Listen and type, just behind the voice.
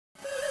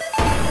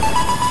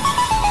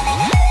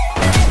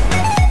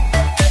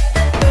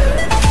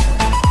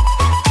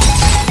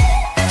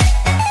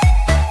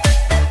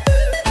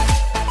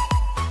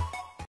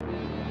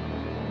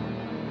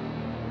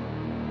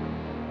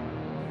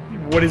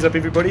What is up,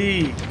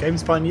 everybody?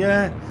 GameSpine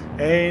here,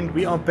 and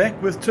we are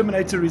back with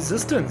Terminator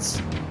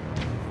Resistance.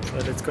 So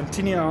let's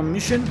continue our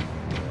mission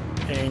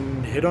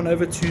and head on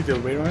over to the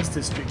warehouse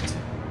district.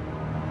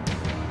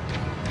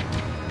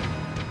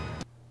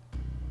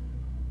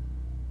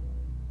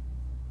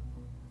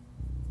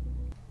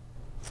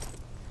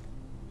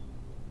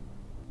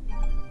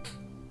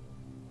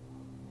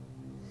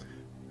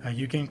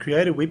 You can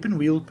create a weapon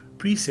wheel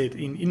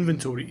preset in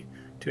inventory.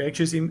 To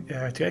access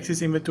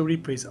inventory,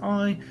 press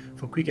I.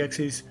 For quick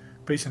access,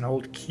 press and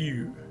hold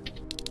Q.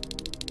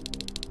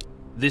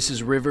 This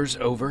is Rivers,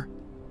 over.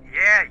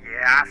 Yeah,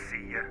 I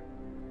see you.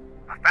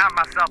 I found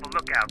myself a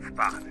lookout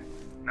spot.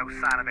 No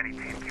sign of any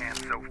tin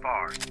cans so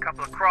far. A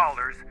couple of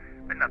crawlers,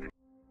 but nothing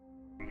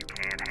you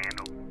can't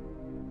handle.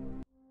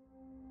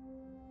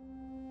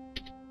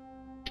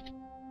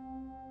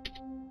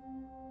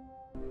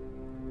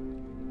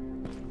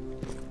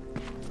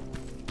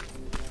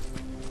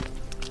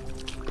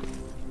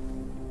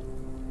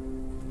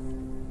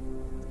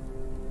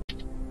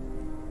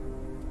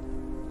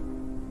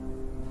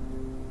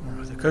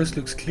 The coast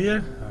looks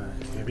clear.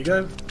 Here we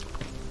go.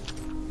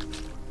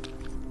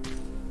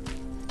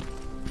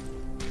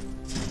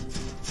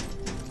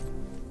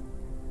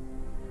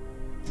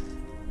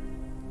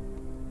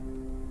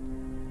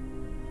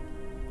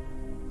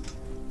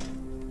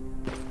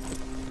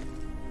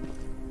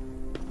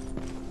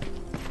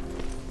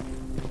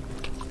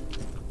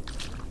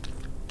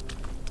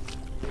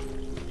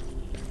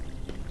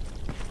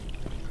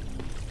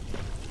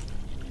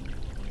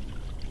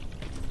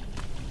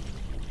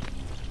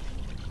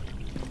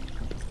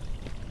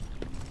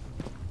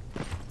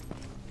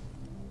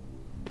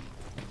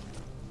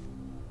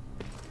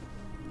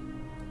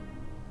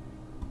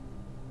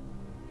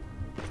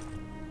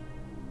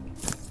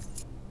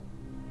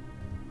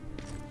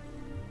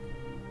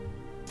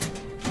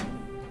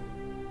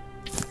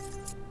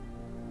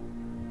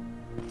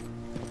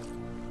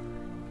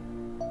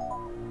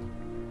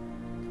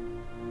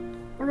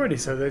 Alrighty,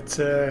 so that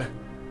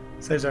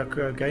says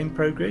our game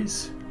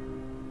progress.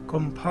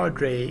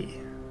 Compadre,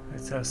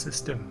 that's our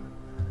system.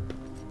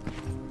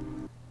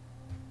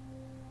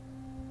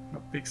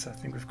 Not big, so I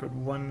think we've got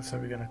one, so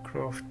we're going to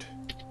craft.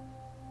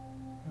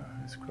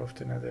 Let's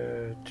craft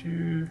another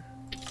 2.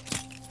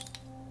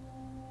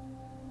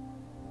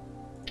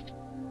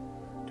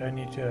 Don't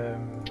need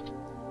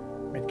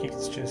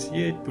medkits just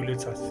yet.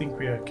 Bullets, I think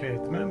we're okay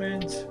at the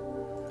moment.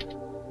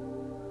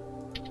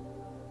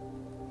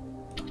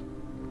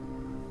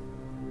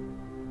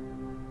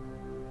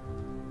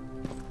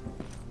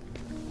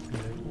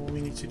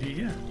 To do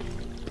here.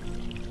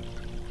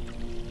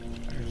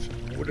 There's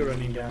some water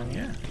running down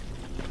here.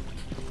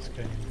 Let's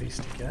go and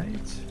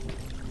investigate.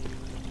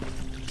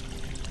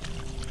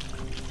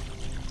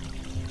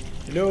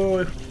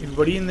 Hello,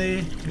 anybody in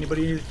there?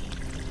 Anybody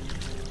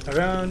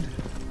around?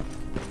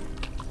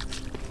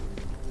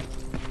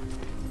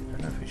 I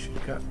don't know if we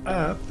should go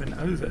up and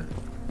over.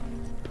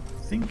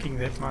 Thinking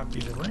that might be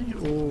the way,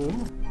 or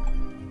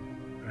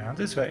around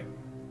this way.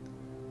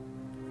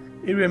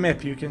 Area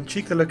map. You can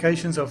check the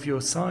locations of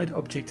your side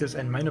objectives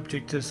and main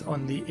objectives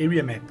on the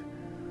area map.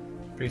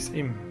 Press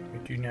M. We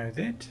do know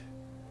that.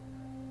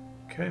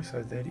 Okay,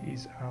 so that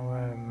is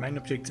our main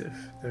objective.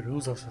 The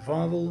rules of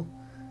survival.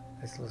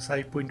 That's the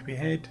save point we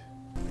had.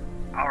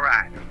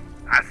 Alright,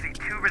 I see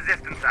 2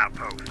 resistance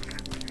outposts.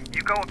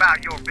 You go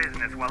about your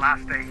business while I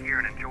stay here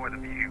and enjoy the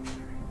view.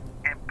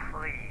 And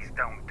please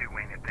don't do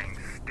anything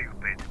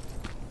stupid.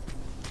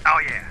 Oh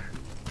yeah,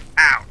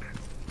 out.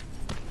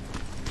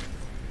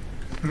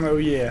 Oh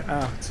yeah,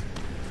 out.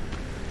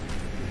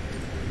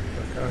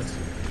 Look out.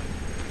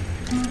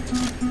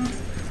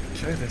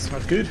 Okay, that's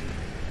not good.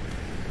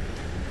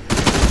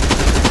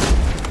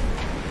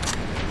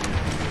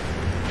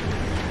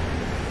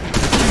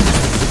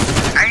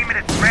 Aim at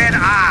its red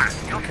eye.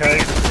 You'll see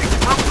it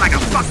explodes like a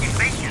fucking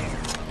beacon.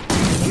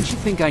 Don't you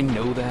think I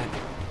know that?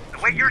 The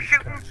way you're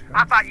shooting,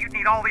 I thought you'd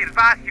need all the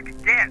advice you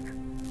could get.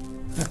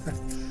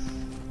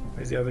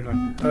 Where's the other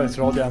one? Oh, it's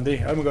all down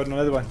there. Oh my god,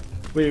 another one.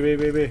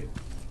 Where?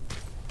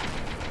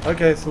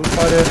 Okay, so we'll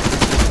try to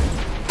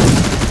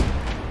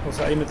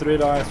also aim at the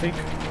red eye, I think.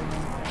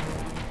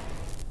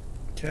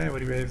 Okay, what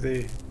do we have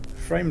there?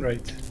 Frame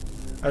rate.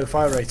 Oh,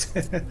 fire rate.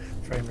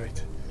 Frame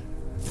rate.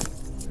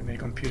 And their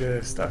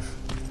computer stuff.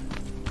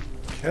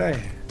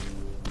 Okay.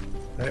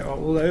 They are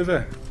all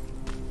over.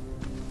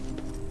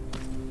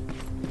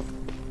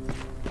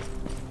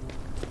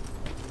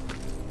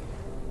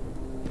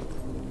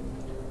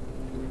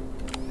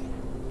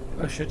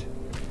 Oh shit.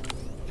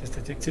 Just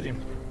detected him.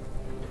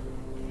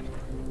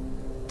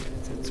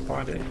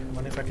 Spider. I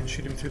wonder if I can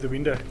shoot him through the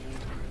window.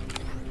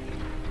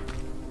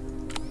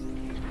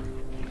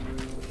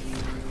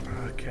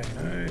 Okay,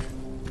 no.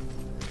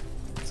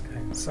 Let's go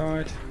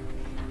inside.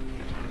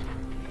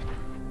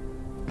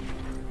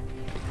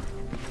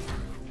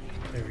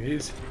 There he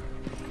is.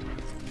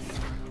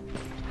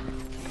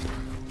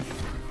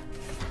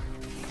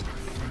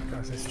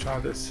 Guys, let's try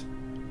this.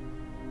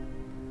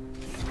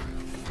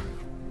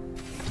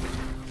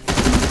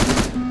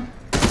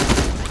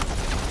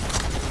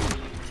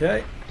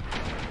 Okay.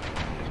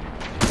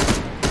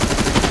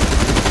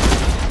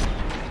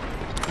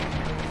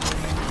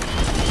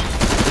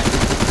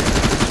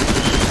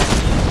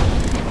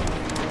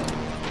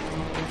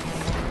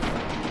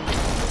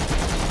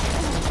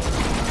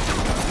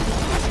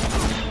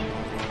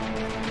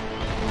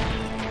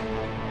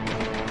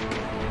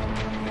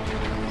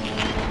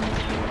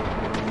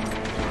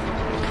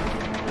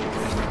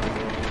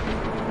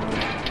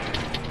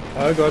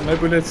 Oh god, no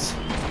bullets.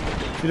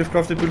 Should have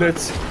crafted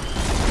bullets.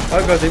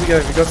 Oh god, there we go.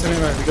 We got some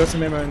ammo. We got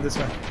some ammo in this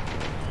one.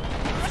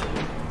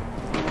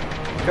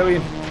 Go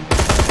in.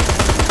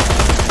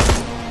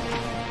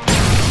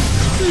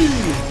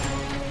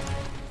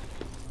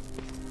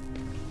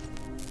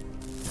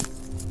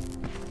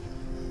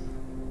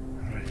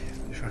 Alright,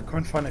 if I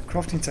can't find a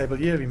crafting table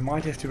here, we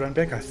might have to run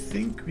back. I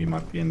think we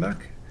might be in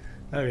luck.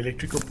 No,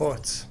 electrical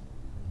parts.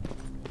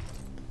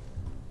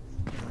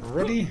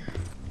 Ready?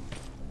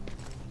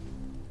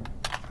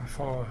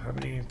 How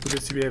many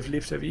bullets do we have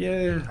left over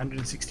here?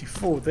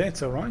 164,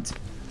 that's alright.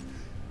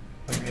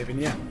 What do we have in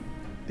here?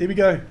 There we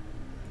go.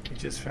 We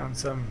just found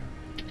some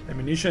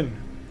ammunition.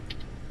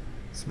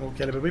 Small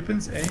caliber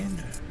weapons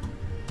and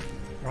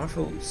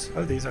rifles.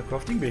 Oh, there's our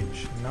crafting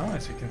bench.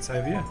 Nice, we can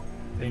save here.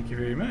 Thank you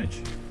very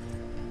much.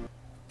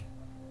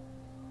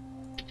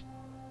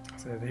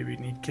 So there we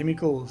need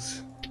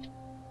chemicals.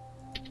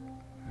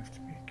 Have to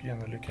be on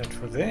the lookout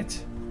for that.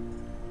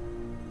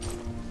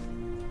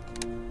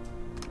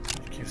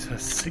 Gives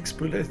us 6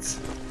 bullets.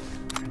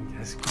 And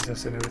yes, gives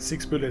us another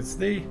 6 bullets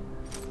there.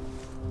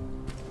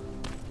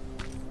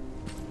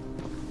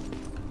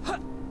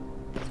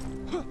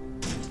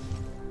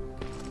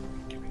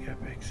 Can we go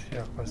back?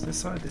 Yeah, past this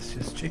side. Let's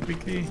just check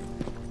quickly.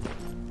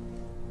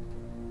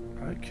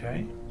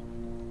 Okay.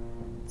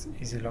 It's an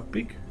easy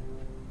lockpick.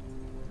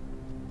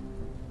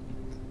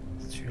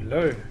 It's too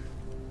low.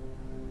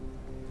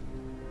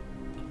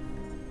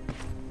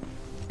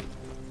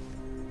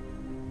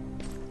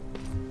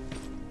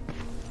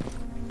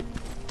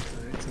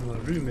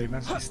 Room, there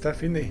must be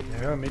stuff in there.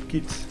 Yeah,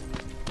 medkits,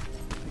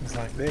 things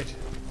like that.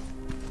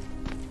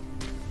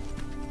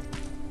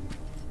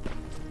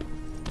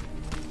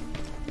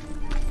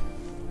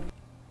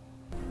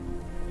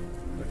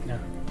 Look now.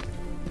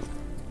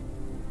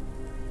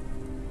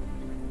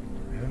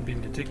 We haven't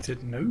been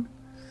detected, no.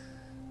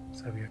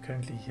 So we are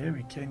currently here.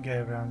 We can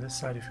go around this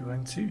side if we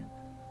want to.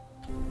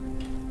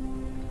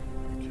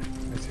 Okay,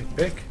 let's head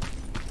back.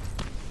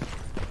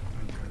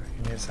 I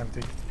can hear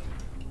something.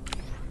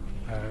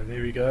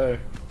 There we go.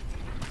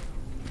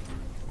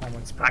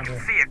 I can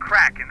see a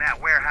crack in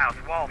that warehouse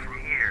wall from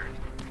here.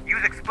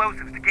 Use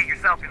explosives to get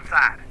yourself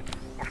inside.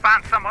 Or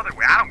find some other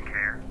way, I don't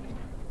care.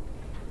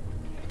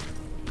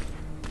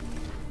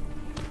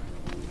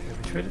 Okay,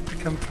 which way did we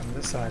come from?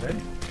 This side, eh?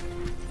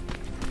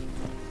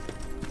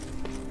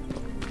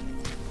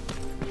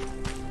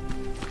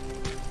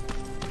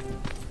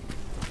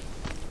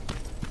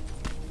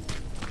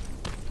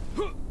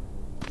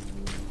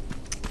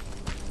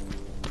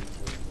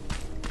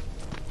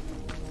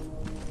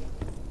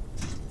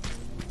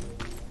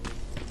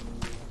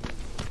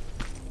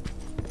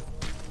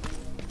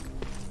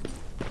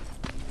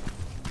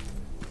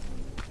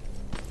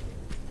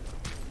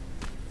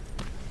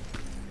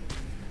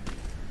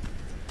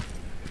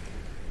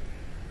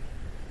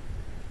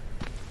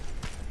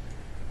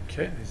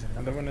 Okay, there's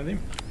another one of them.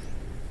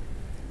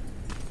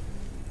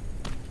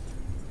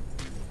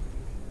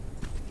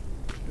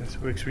 This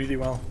works really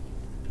well.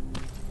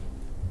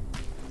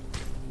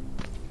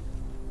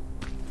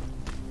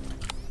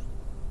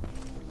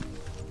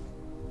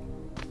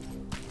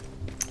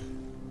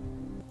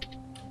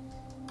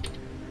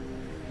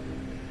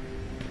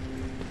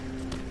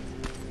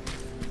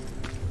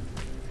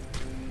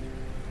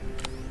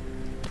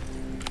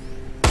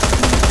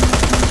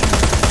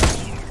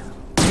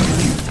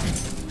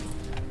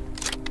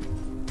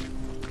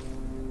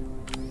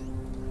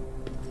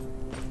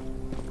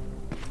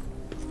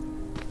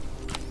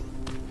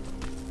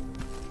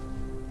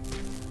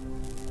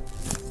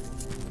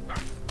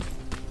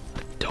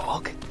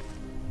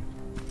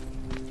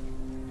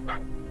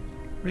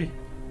 Wait.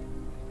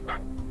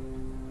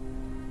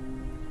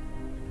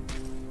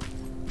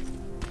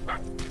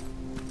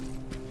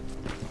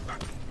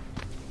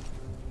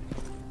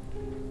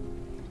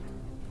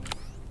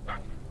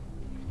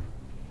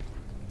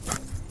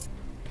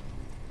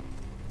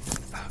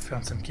 I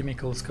found some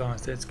chemicals,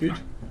 guys, that's good.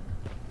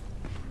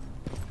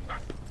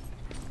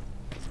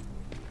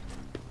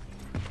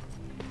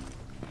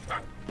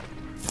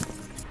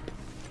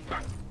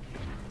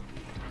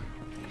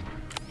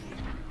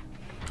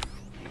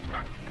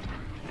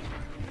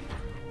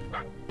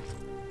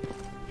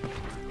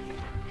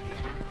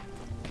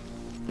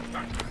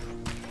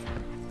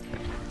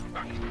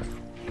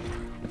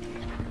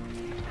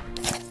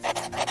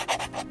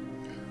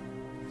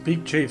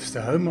 Big Chiefs,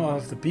 the home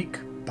of the Big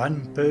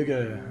Bun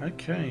Burger.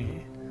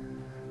 Okay.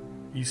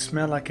 You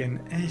smell like an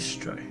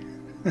ashtray.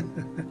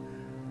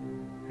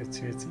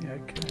 It's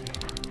okay.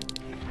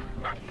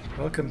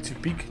 Welcome to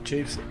Big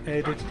Chiefs,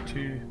 added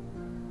to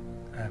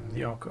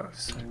the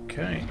archives.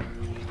 Okay.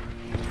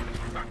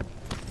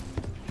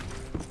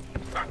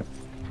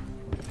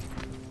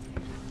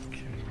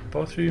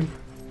 Bathroom.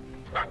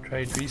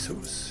 Trade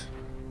resource.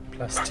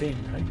 Plus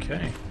 10.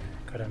 Okay.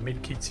 Got our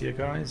medkits here,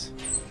 guys.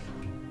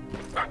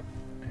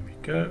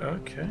 Go,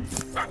 okay.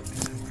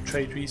 Some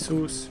trade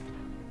resource.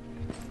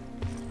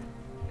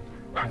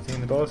 Nothing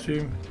in the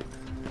bathroom.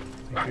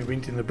 I think we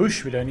went in the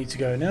bush, we don't need to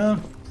go now.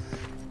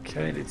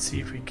 Okay, let's see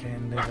if we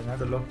can. There's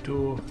another locked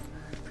door.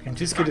 If We can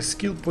just get a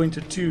skill point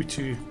or two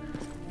to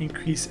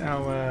increase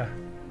our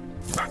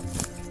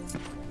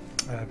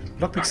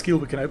lockpick skill.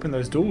 We can open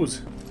those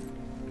doors.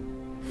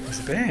 There's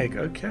a bag.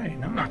 Okay,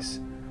 nice.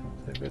 So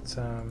we've got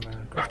some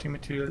crafting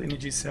material,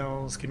 energy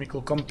cells,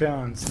 chemical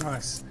compounds.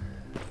 Nice.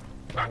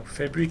 More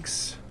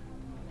fabrics.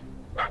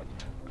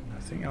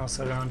 Nothing else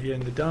around here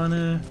in the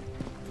diner.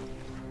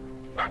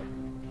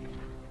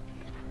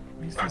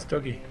 Where's this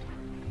doggy?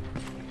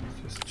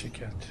 Let's just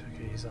check out.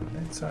 Okay, he's on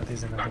that side.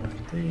 There's another one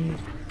there.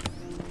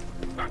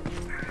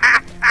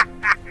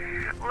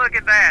 Look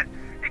at that.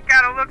 It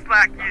kind of looks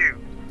like you.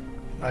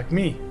 Like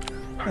me?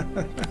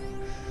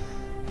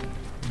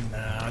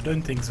 Nah, I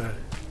don't think so.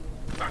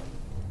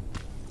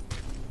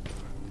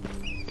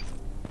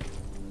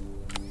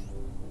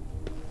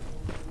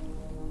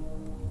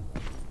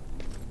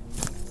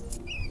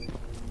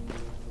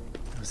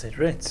 Was that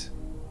rats?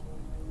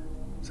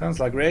 Sounds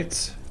like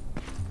rats.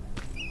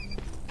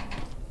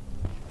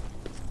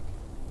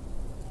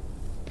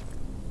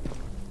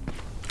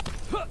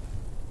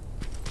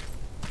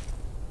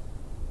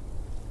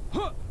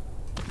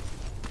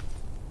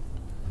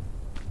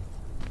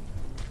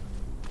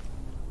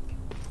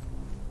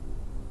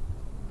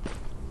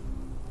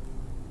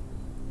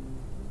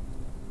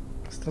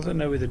 Still don't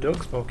know where the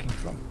dog's barking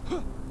from.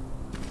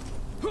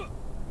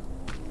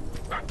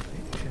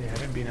 Actually, I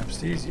haven't been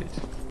upstairs yet.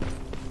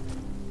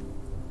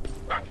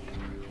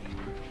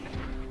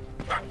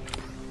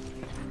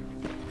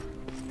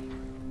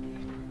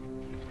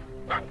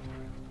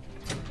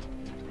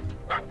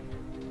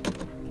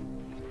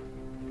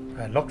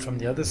 Locked from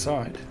the other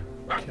side.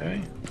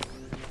 Okay.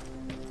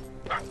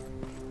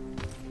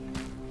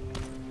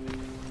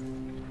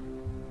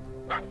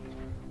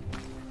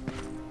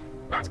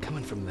 It's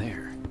coming from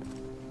there.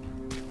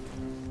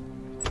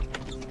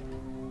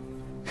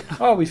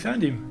 Oh, we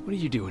found him. What are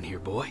you doing here,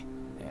 boy?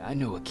 Hey, I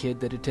know a kid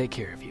that'd take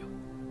care of you.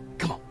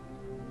 Come on.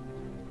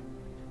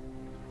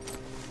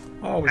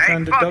 Oh, we Hey,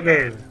 found a doggo.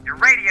 fuckhead, your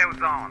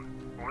radio's on.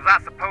 Or was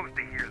I supposed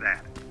to hear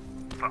that?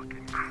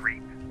 Fucking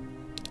creep.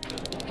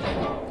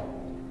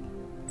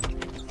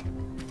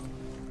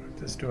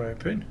 This door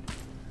open.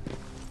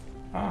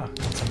 Ah,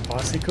 some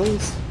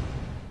bicycles.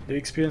 New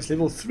experience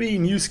level 3,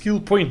 new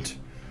skill point.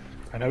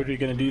 I know what we're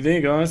going to do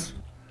there, guys.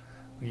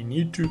 We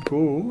need to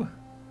go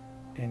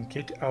and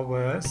get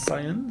our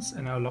science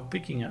and our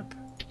lockpicking up.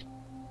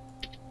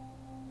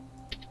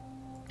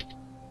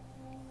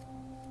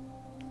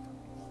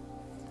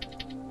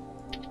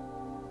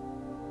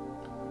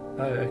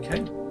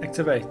 Okay,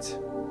 activate.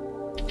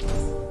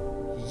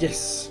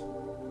 Yes.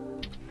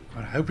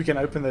 I hope we can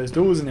open those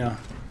doors now.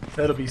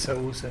 That'll be so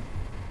awesome.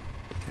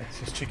 Okay, let's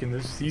just check in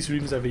these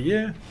rooms over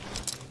here.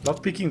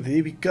 Lockpicking,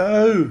 there we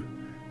go.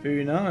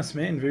 Very nice,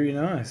 man, very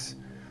nice.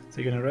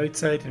 So you're going to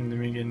rotate and then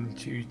we're going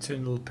to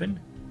internal pin.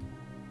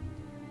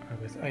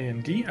 With A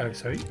and D. Oh,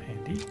 sorry, A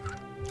and D.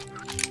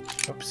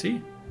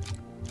 Oopsie.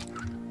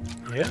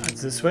 Yeah,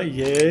 it's this way.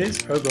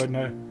 Yes. Oh god,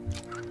 no.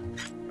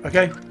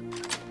 Okay.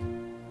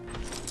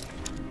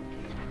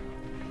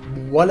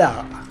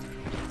 Voila.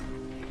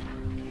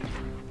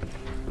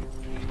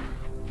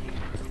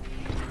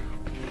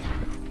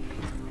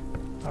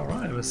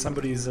 Alright, it was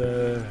somebody's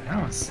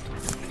house.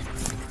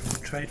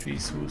 Trade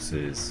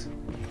resources.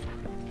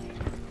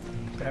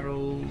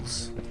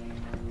 Barrels.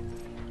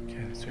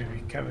 That's where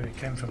we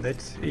came from,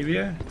 that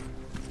area.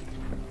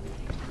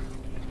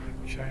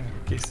 Okay,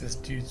 I guess this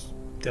dude's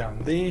down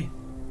there.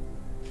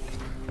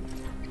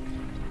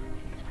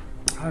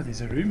 Oh,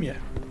 there's a room here.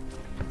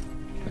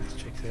 Let's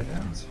check that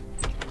out.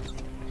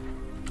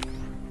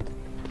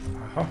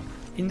 Aha,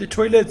 in the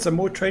toilet, some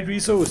more trade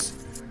resource.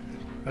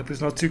 Hope it's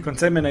not too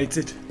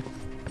contaminated.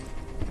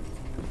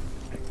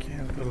 Okay,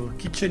 I've got a little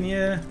kitchen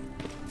here.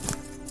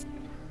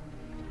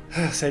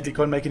 Sadly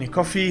can't make any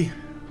coffee.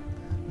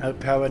 No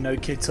power, no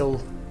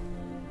kettle.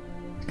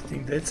 I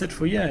think that's it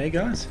for you, eh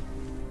guys?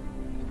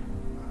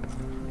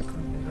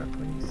 Can't load up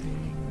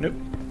anything. Nope.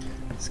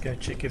 Let's go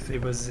check if there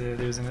was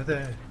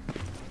another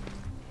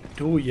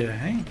door here,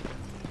 hey?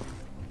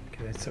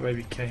 Okay, that's the way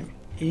we came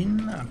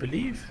in, I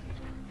believe.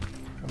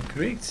 If I'm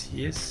correct.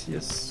 Yes,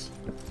 yes.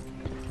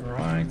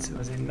 Right,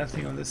 was there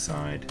nothing on this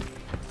side?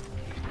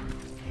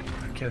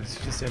 Okay, let's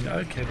just end.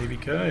 Okay, there we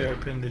go.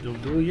 Open the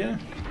little door here.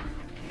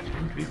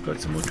 And we've got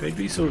some more trade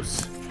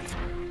resource.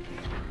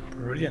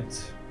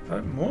 Brilliant.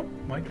 Oh, more?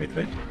 Wait.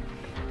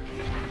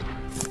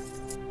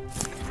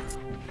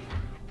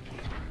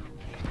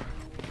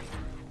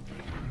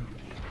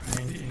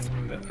 And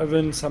in the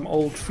oven, some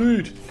old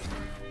food.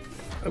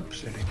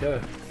 Oops, there we go.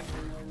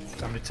 It's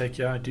time to take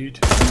you out, dude.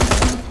 Oh,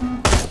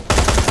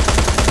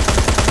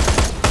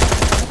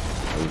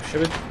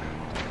 shit.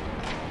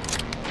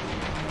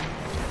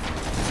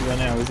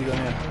 Where's he going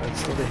now? Oh, it's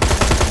still there.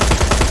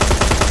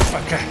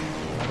 Okay,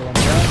 another one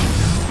down.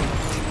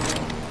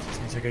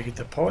 To go get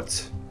the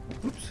pots.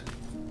 Oops.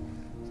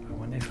 I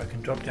wonder if I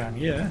can drop down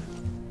here.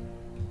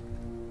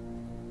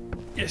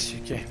 Yes, you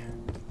can.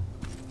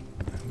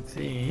 And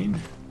then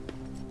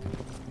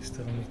you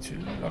still need to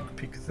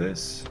lockpick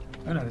this.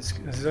 Oh no, this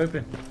is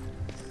open.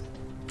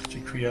 Let's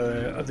check for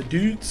your other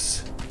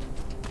dudes.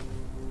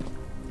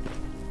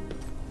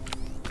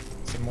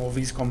 more of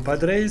these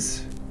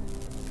compadres.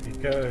 There we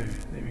go.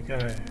 There we go.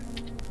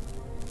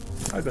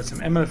 I got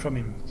some ammo from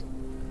him.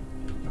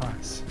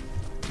 Nice.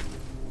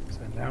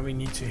 So now we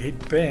need to head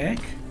back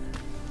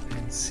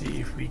and see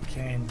if we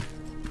can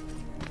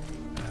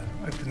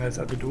open those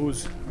other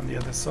doors on the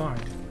other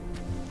side.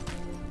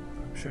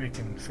 I'm sure we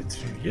can fit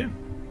through here.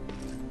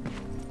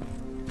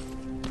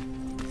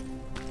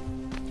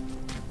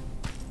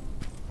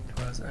 It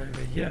was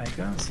over here,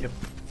 guys. Yep.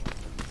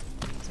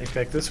 Take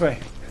back this way.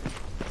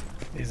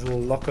 There's a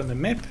little lock on the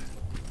map.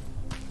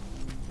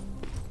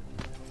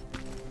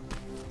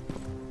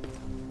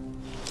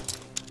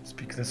 Let's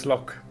pick this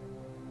lock.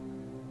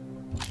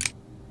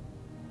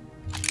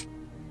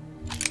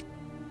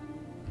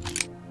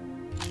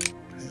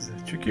 This is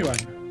a tricky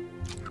one.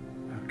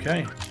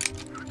 Okay.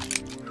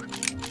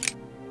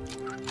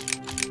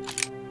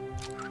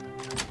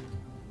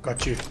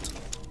 Got you.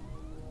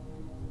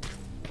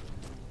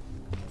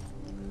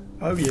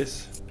 Oh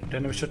yes.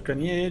 Don't have a shotgun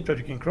yet, but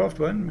we can craft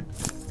one.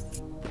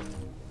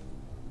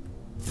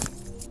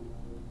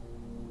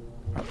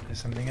 Oh, there's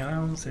something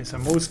else. There's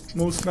some more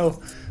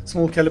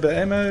small caliber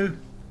ammo.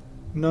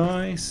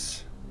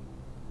 Nice.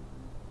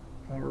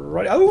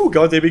 Alright. Oh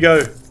god, there we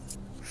go.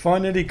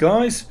 Finally,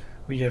 guys,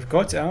 we have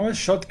got our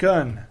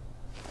shotgun.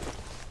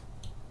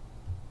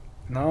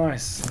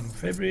 Nice. Some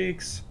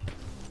fabrics.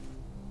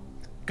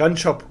 Gun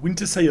shop,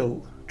 winter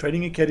sale.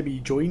 Training academy,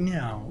 join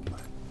now.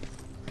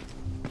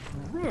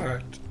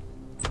 Right.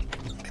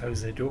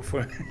 Close that door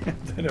for I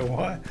don't know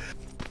why.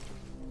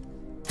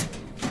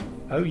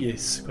 Oh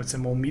yes, got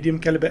some more medium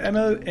caliber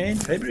ammo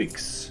and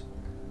fabrics.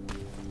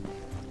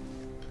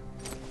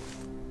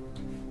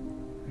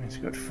 It's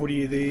got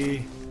 40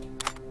 there.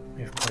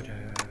 We've got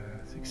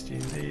 60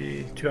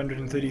 there.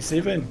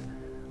 237.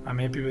 I'm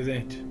happy with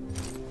that.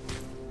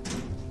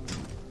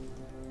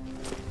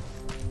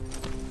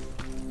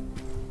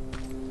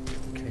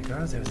 Okay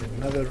guys, there's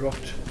another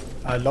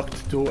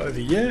locked door over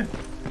here.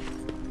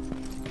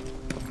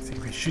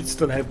 Should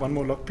still have one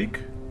more lockpick.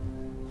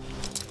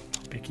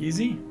 Pick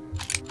easy.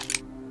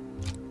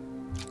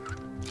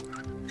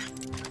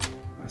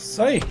 I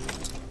say,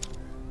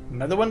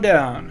 another one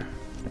down.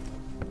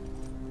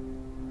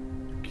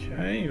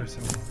 Okay, got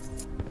some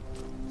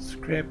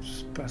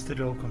scraps,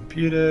 busted old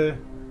computer,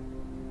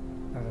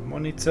 another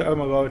monitor. Oh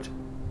my god,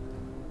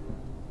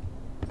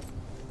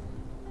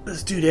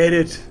 this dude had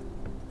it.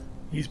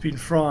 He's been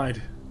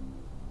fried.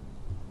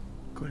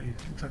 God, it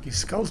looks like his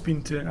skull's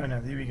been turned. Oh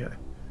no, there we go.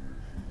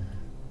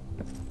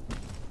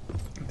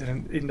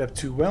 Didn't end up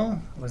too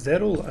well. Was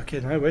that all? Okay,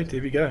 no, wait,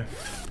 there we go.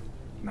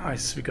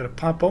 Nice, we got a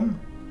pipe bomb,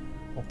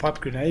 or pipe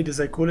grenade as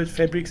they call it,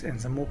 fabrics, and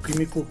some more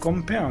chemical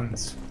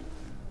compounds.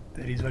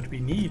 That is what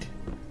we need.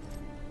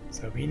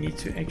 So we need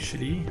to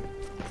actually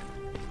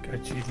go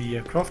to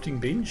the crafting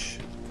bench.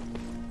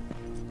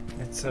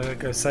 Let's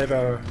go save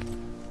our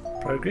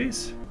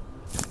progress.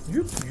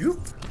 Yoop, yoop.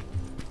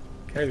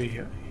 Okay, we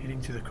go heading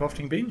to the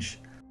crafting bench.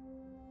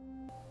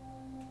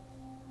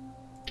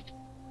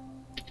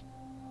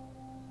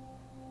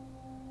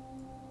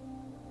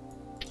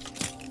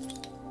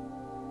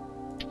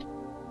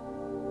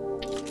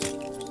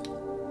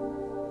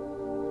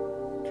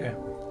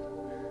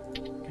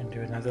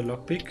 Another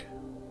lockpick.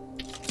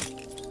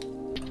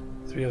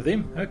 3 of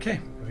them. Okay,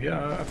 we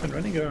are up and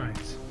running,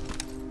 guys.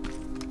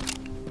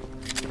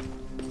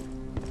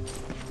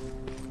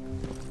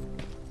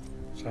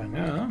 So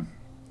now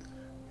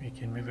we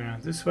can move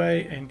around this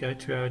way and go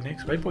to our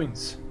next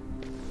waypoints.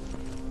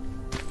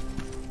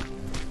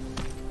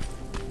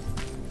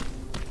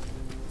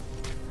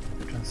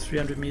 That one's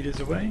 300 meters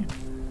away.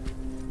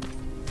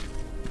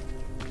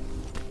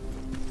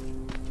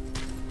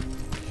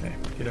 Okay,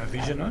 get our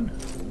vision on.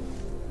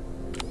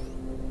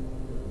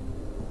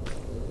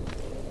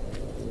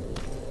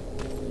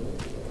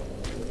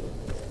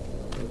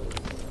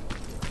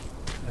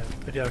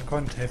 But yeah, I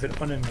can't have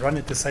it on and run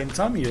at the same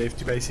time. You have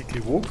to basically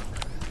walk.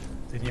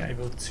 Then you're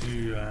able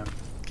to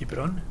keep it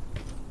on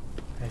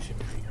as you're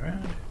moving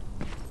around.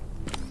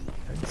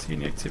 Don't see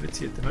any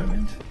activity at the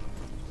moment.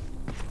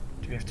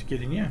 Do we have to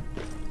get in here?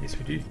 Yes,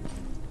 we do.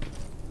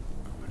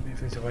 I wonder if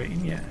there's a way in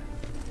here.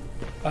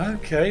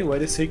 Okay,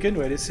 wait a second,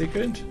 wait a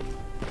second.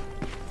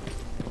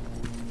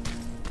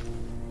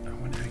 I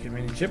wonder if we can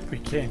manage. Yep, we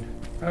can.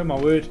 Oh my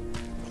word.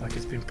 It's like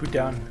it's been put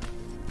down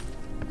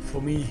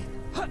for me.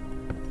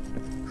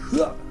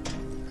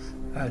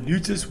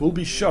 Looters will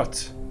be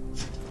shot.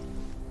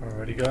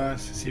 Alrighty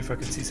guys, see if I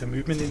can see some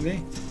movement in there.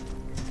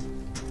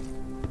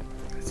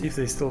 Let's see if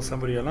there's still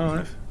somebody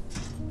alive.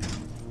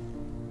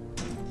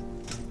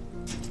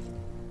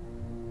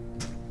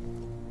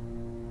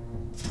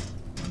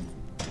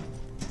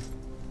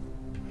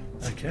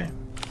 Okay.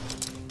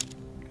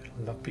 Got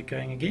a lockpick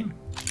going again.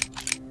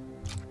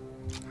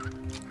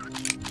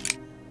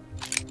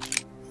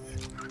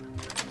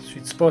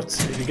 Sweet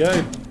spots, there we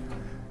go.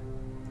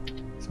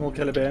 Small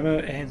caliber ammo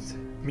and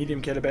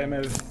medium caliber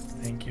ammo.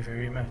 Thank you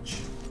very much.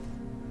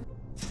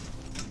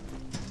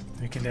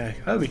 We can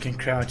we can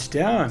crouch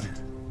down.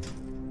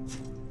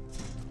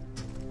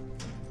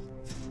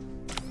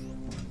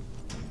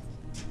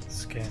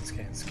 Scan,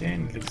 scan,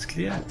 scan. It looks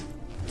clear.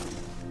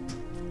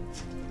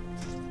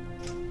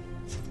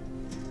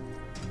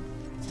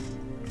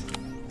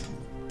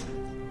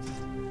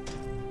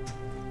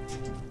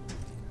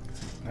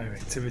 No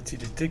activity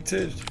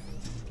detected.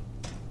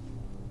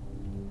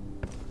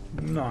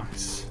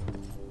 Nice.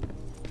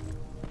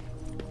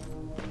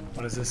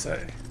 What does this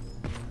say?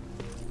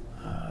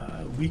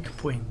 Weak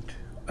point.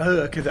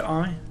 Oh, okay, the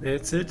eye.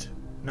 That's it.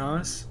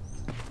 Nice.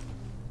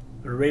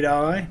 Red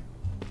eye.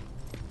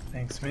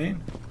 Thanks,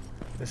 man.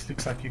 This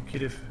looks like you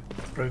could have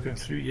broken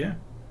through, yeah?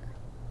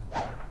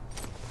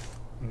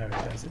 No, it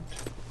doesn't.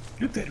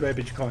 Look that way,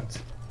 but you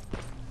can't.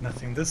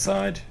 Nothing this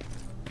side.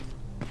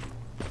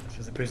 This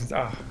was the person's...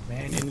 Ah,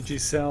 man, energy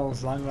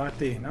cells lying right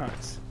there.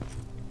 Nice.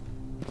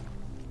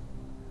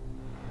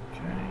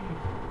 Okay.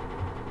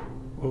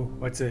 Oh,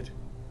 what's it?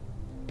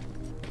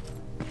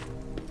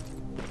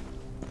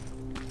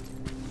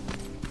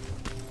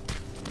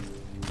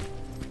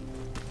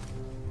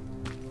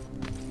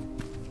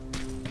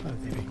 Oh,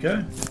 there we go.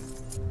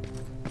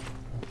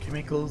 More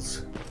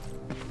chemicals.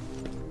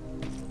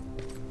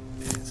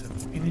 And some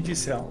more energy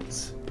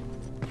cells.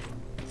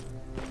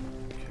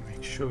 Okay,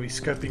 make sure we're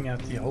scoping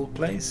out the whole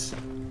place.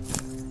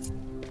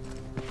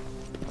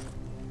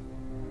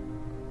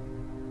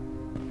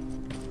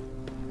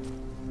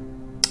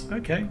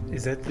 Okay,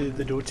 is that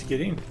the door to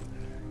get in?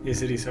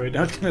 Yes, it is. So we're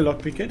not going to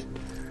lockpick it.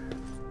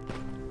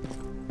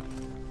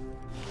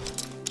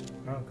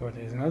 Oh god,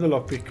 there's another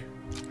lockpick.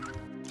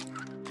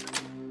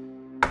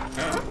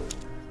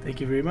 Thank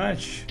you very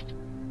much.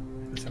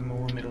 Some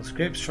more metal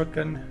scraps,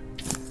 shotgun.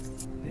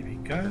 There we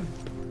go.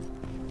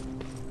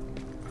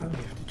 Oh, we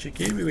have to check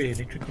everywhere.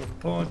 Electrical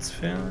parts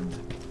found.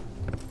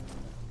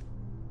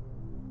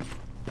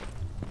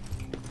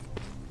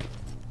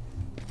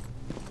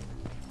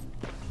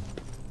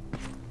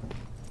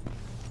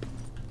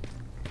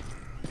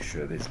 Make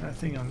sure there's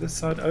nothing on this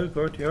side. Oh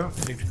god, yeah,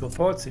 electrical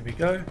parts. Here we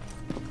go.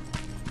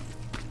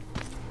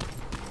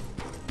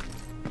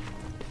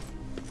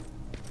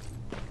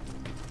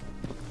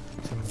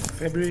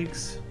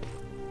 Fabrics.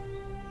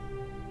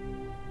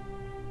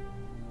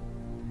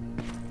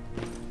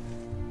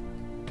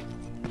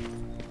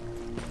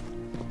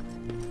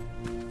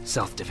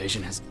 South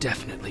Division has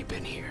definitely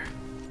been here.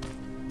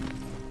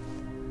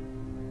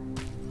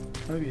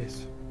 Oh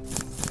yes.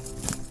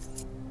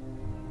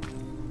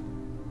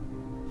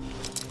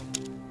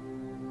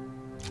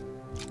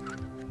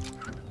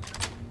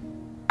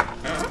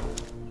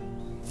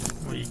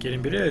 Well, you're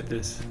getting better at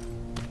this.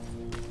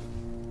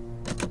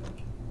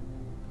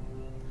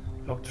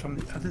 Locked from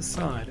the other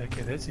side.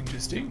 Okay, that's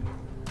interesting.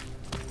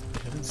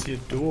 I didn't see a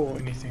door or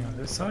anything on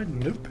this side.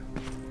 Nope.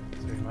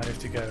 So we might have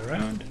to go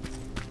around.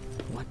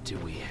 What do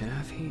we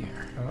have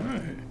here?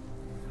 Oh,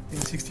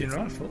 M16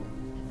 rifle.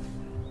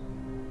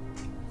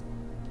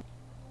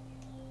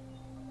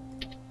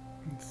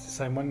 It's the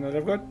same one that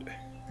I've got.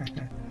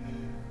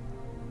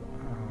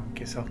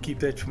 Guess I'll keep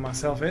that for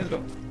myself as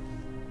well.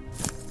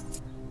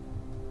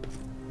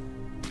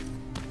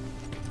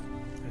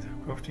 There's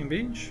our crafting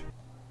bench.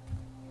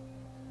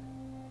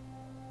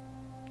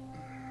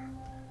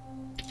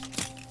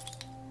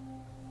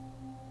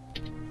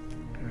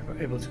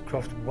 Able to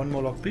craft one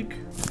more lockpick.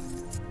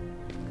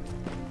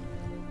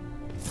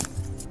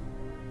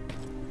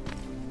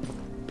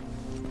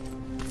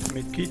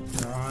 Medkit,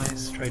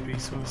 nice. Trade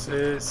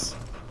resources,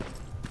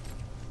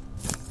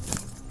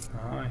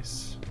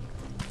 nice.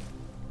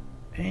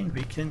 And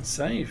we can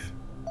save.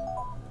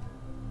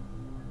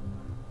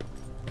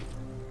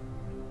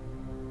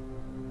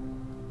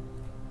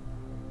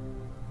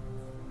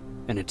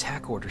 An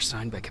attack order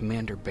signed by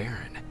Commander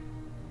Barron,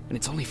 and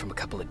it's only from a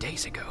couple of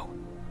days ago.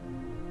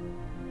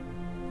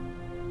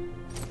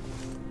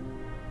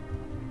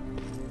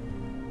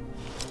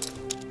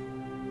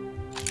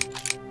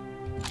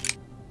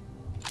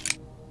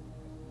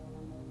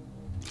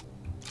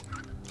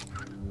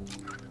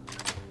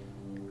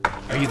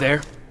 Are you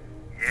there?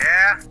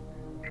 Yeah?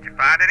 Did you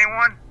find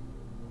anyone?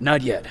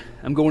 Not yet.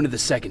 I'm going to the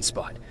second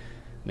spot.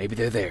 Maybe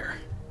they're there.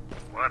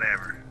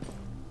 Whatever.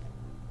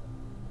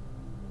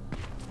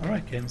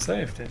 Alright, game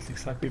saved. It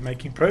looks like we're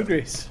making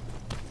progress.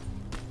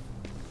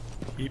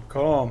 Keep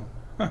calm.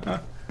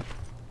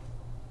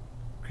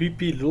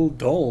 Creepy little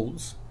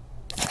dolls.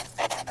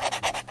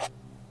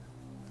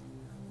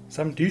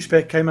 Some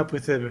douchebag came up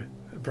with a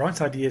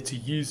bright idea to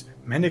use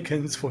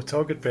mannequins for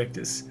target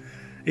practice.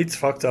 It's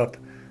fucked up.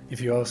 If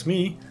you ask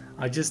me,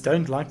 I just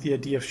don't like the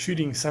idea of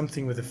shooting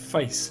something with a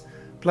face.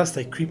 Plus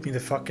they creep me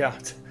the fuck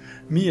out.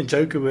 Me and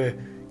Joker were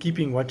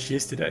keeping watch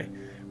yesterday.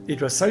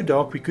 It was so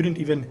dark we couldn't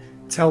even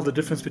tell the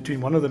difference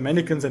between one of the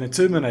mannequins and a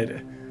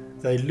Terminator.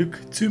 They look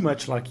too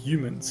much like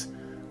humans.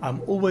 I'm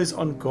always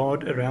on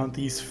guard around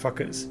these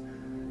fuckers.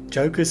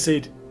 Joker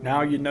said,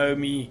 now you know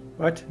me.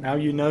 What? Now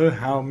you know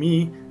how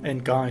me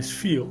and guys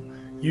feel.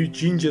 You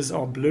gingers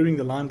are blurring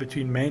the line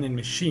between man and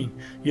machine.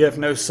 You have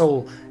no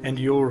soul and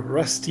you're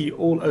rusty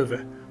all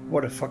over.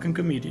 What a fucking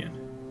comedian.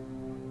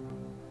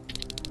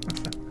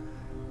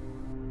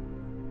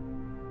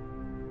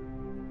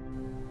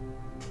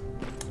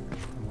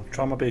 I'll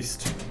try my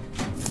best.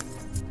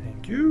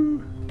 Thank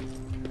you.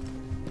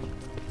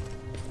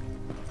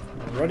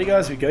 Alrighty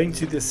guys, we're going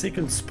to the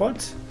second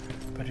spot,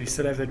 but we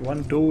still have that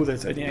one door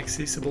that's only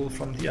accessible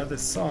from the other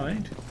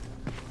side,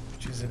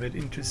 which is a bit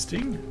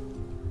interesting.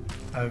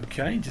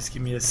 Okay, just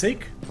give me a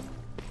sec.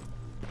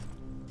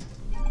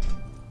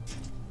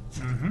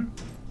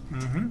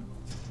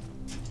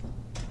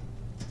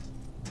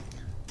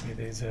 Where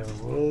there's a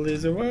will,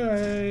 there's a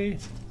way.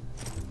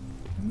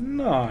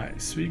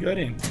 Nice, we got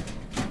in.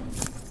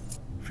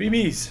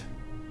 Freebies.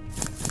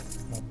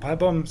 More pipe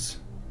bombs.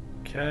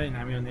 Okay,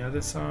 now we're on the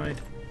other side.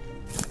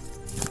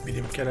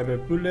 Medium caliber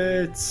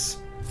bullets.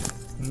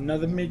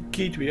 Another med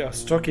kit. We are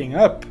stocking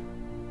up.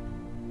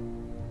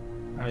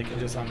 Now you can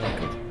just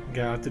unlock it.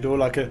 Go out the door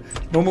like a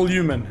normal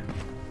human.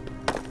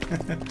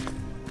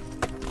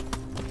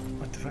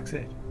 What the fuck's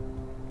that?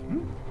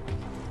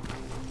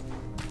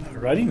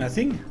 Alrighty,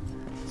 nothing.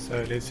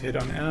 So let's head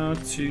on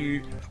out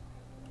to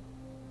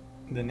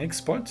the next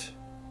spot,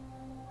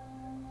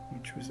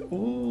 which was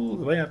all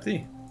the way up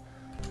there.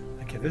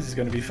 Okay, this is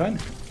going to be fun.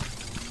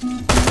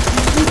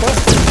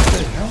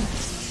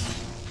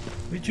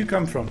 Where'd you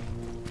come from?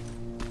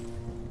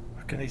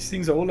 Okay, these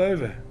things are all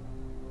over.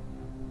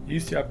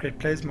 Used to upgrade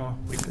plasma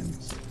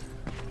weapons,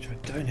 which I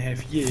don't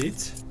have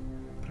yet,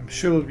 but I'm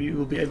sure we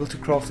will be able to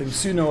craft them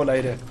sooner or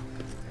later.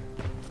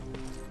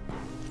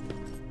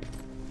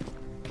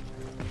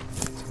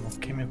 Some more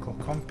chemical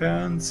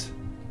compounds.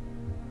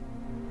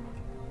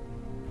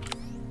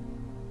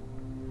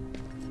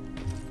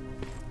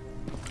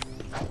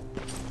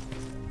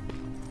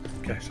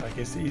 Okay, so I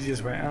guess the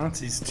easiest way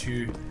out is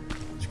to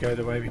go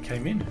the way we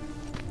came in.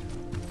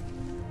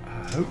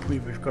 Hopefully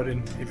we've got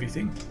in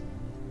everything.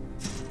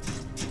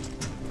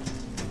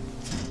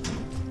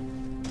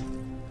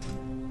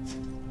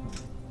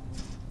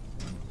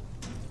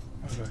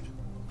 Oh god.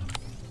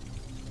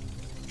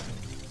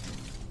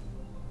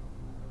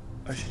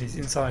 Oh shit, he's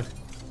inside.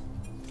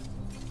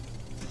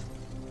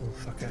 Oh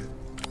fucker.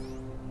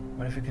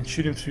 What if we can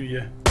shoot him through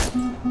here? Okay.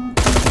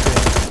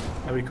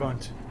 No, we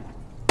can't.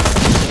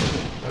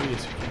 Oh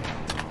yes, we can.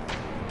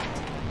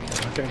 Okay,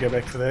 I'm not going to go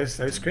back for those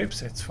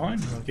scraps, that's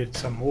fine. We'll get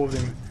some more of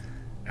them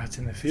out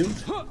in the field.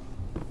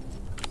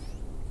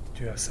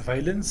 Do our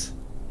surveillance.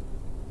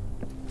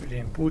 Really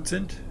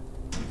important.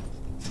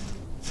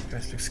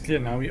 This looks clear.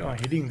 Now we are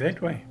heading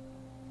that way.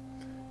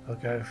 I'll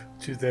go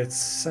to that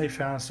safe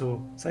house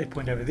or safe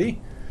point over there.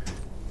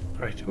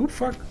 Great. Oh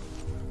fuck.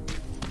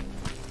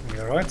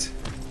 You alright?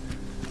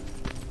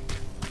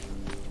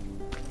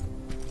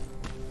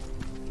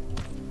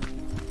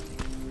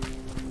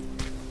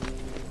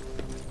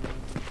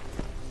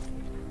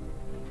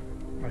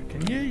 I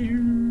can hear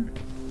you.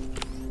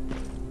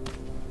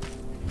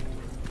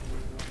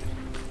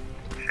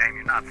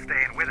 Not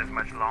staying with us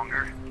much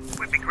longer.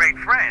 We'd be great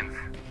friends.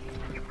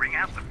 You bring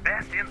out the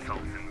best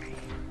insults in me.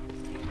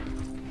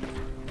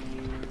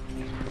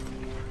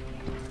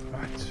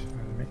 Right,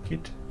 I'll make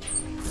it.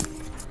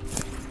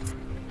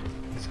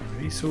 Some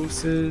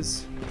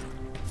resources.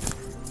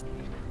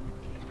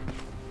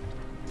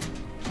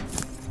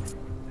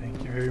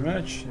 Thank you very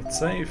much. Let's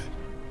save.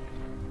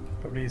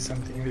 Probably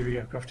something. There we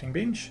go. Crafting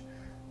bench.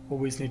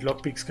 Always need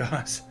lockpicks,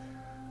 guys.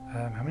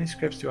 How many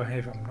scraps do I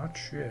have? I'm not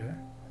sure.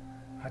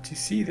 How to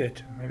see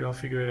that? Maybe I'll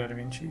figure it out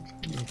eventually.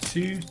 Need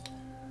 2.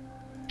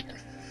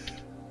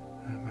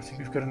 I think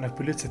we've got enough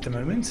bullets at the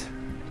moment.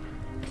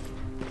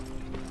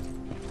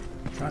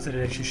 It's nice that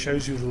it actually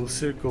shows you a little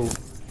circle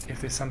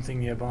if there's something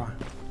nearby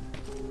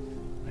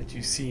that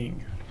you're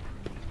seeing.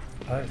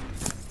 Oh, I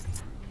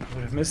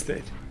would have missed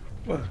that.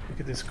 Whoa, look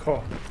at this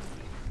car.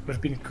 It would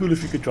have been cool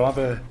if you could drive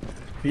a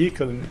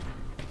vehicle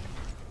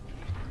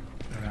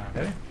around,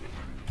 eh?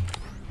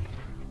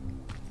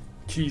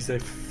 Jeez, they're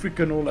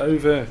freaking all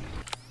over.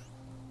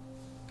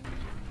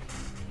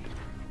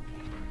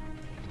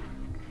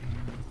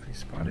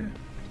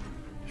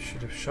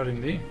 Should have shot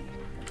him there.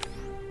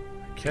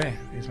 Okay,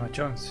 here's my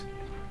chance.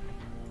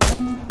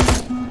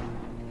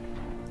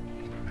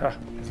 Ah,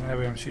 isn't that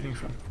where I'm shooting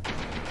from?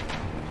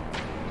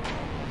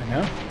 And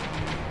now?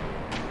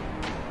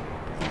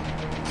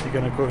 Is he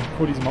gonna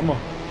call his mama?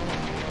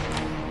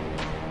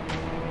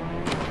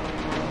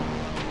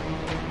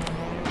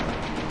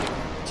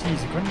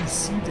 Jeez, you can't even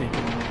see that.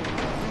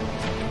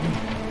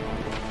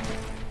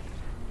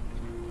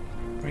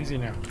 Where is he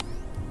now?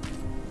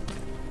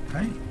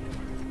 Hey?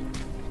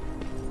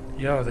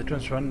 Yeah, that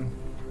one's run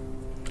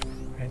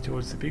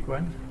towards the big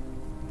one.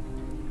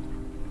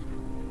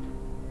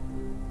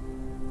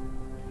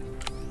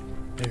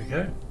 There we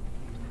go.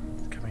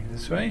 Coming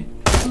this way.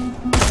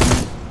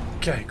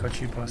 Okay, got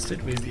you past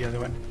it. Where's the other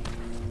one?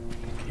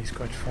 Okay, he's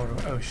quite far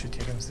away. Oh shit,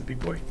 here comes the big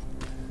boy.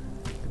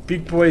 The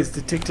big boy has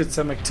detected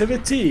some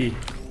activity.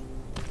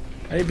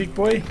 Hey, big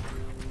boy.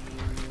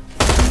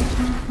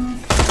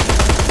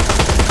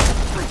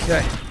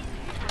 Okay.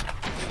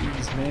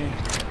 Jeez, man.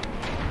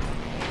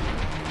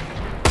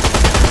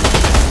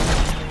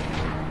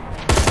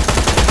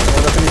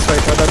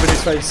 Right up in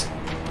his face.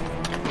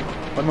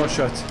 One more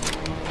shot.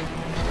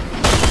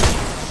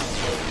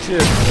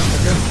 Cheers,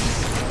 motherfucker.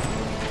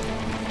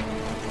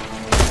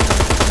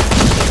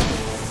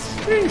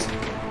 Jeez.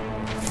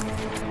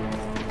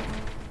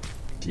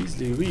 Jeez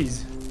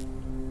Louise.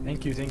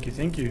 Thank you, thank you,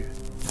 thank you.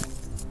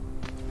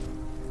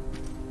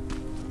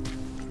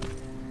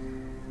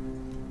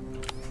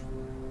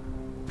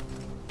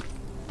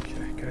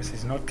 Okay, coast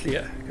is not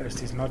clear.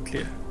 Coast is not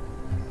clear.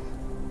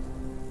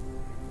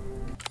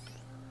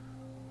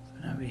 So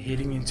now we're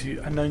heading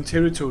into unknown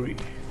territory.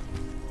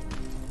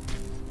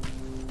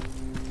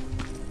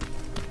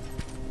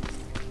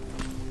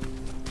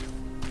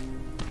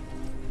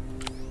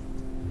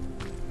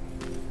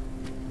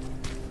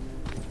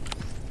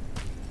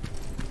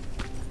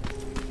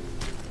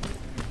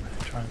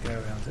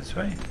 This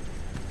way.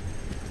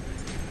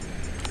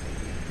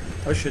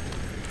 Oh shit.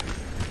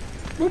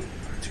 Whoop.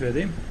 Two of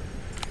them.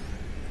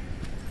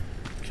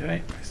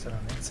 Okay, still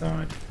on that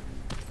side.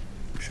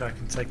 I'm sure I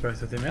can take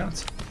both of them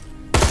out.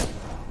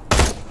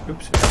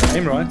 Oops,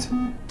 aim right.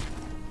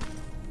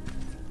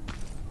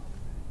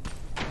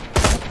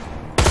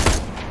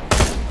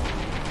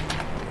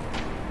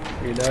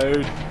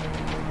 Reload.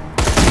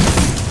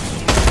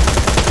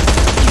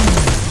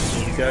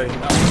 There we go.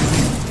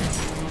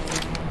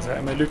 Is that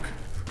ammo, Luke?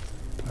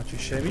 Not too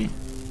shabby.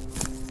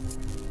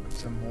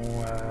 Some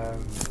more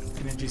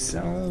energy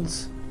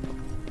cells.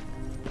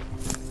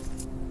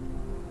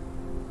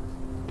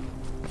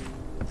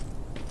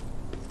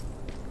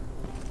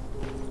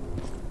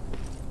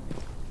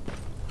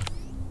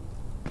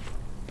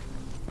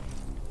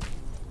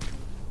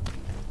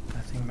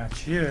 Nothing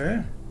much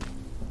here.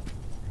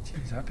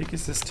 Jeez, how big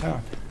is this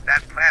town?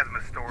 That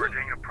plasma storage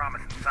ain't a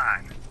promising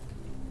sign.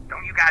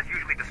 Don't you guys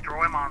usually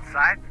destroy them on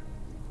sight?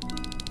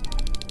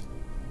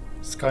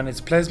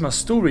 Skynet's plasma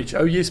storage.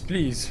 Oh yes,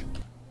 please.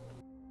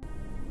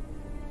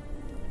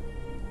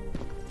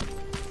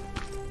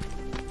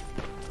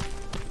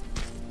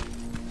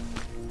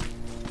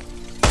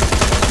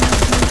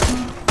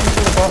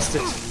 Little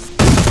bastard.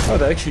 Oh,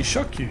 they actually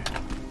shock you.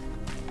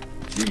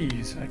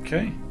 Jeez.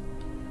 Okay.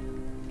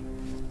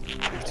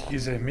 Have to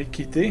use a med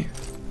kit there.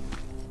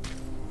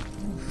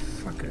 Oh,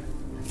 fucker.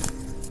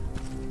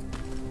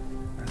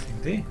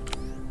 Nothing there.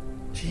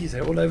 Jeez,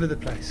 they're all over the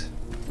place.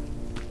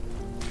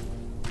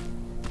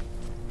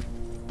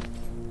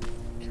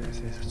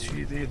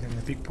 There, then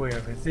the big boy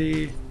over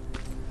there.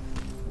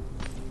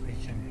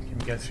 Can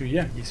we go through?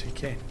 Yeah, yes we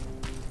can.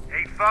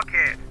 Hey,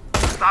 fuckhead. I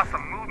saw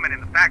some movement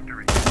in the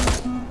factory.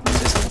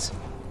 Resistance?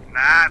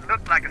 Nah, it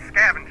looked like a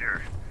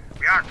scavenger.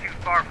 We aren't too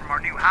far from our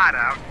new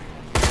hideout.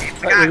 These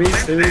Oh, guys there live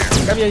is, there is.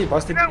 there. Come here, you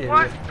bastard. You know Yeah,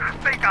 what? yeah. I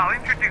think I'll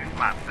introduce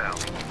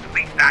myself. The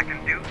least I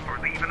can do for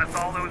leaving us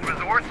all those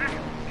resources?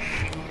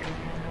 Shit.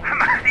 I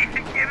might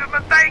even give him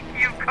a thank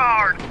you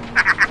card.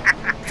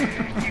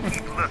 You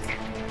keep looking.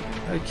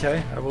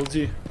 Okay, I will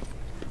do.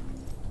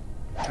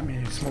 Come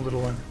here, you small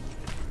little one.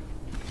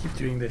 Keep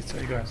doing that,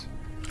 sorry guys.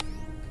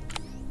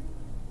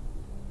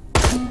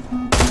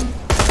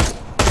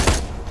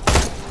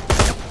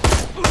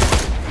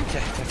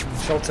 Okay, take from the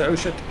shelter. Oh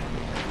shit.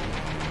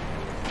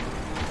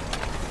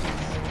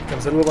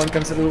 Comes the little one,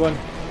 comes the little one.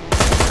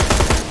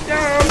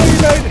 Yeah,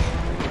 reload!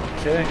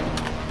 Okay.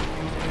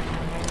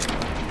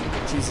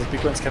 Jesus,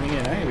 big one's coming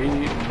in, eh?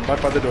 Really,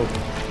 right by the door.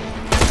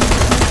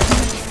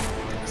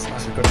 That's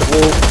nice, we've got the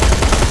wall.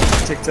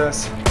 Protect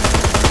us.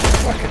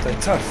 Fuck it, they're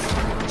tough.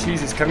 Jeez,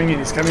 he's coming in,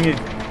 he's coming in.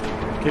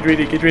 Get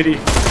ready, get ready.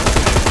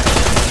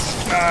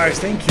 Nice,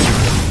 thank you.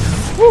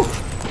 Woo!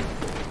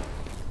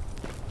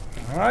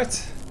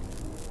 Alright.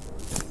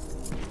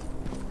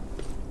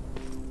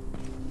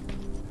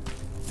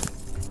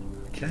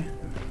 Okay.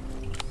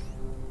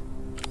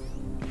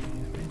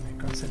 We're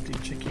constantly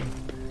checking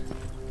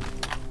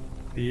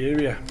the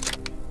area.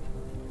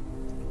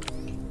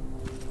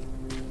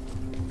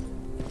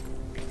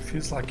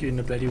 Feels like you're in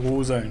a bloody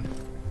war zone.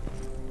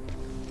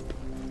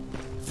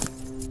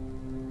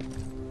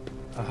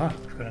 Aha,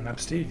 we've got an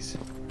upstairs.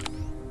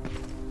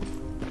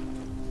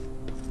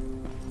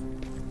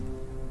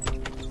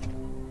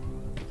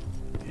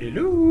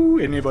 Hello,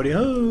 anybody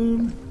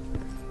home?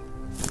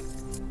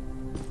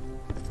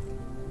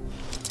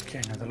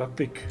 Okay, another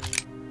lockpick.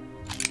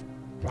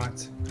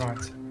 Right,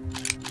 right.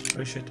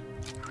 Oh shit.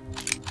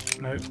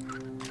 No.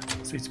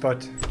 Sweet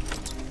spot.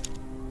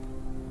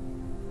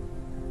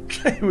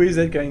 Okay, where's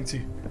that going to?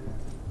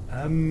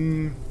 I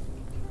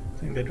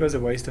think that was a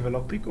waste of a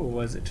lockpick, or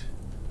was it?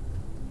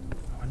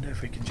 I wonder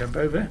if we can jump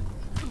over.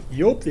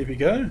 Yup, there we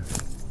go.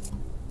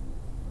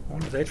 All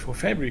of that for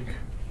fabric.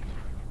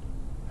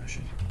 Oh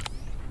shit.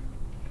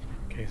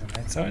 Okay, it's on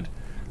that side.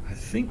 I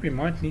think we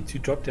might need to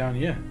drop down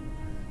here.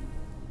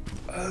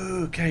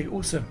 Okay,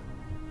 awesome.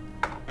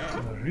 There's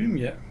a room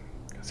here.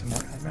 Got some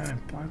more ammo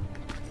and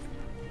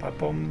pipe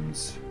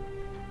bombs.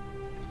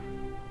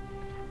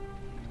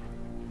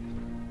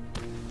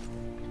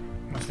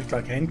 Must look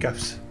like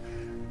handcuffs.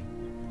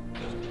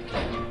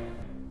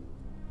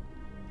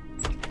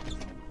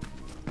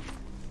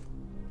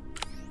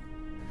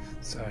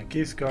 So I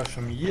guess, guys,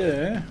 from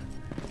here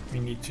we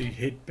need to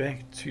head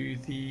back to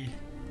the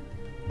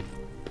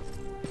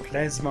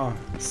plasma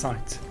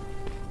site.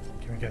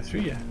 Can we go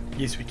through here?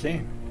 Yes, we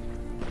can.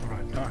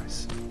 Alright,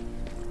 nice.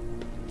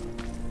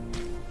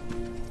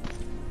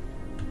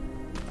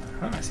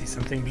 Ah, I see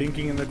something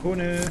blinking in the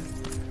corner.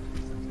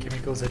 Some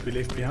chemicals that we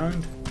left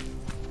behind.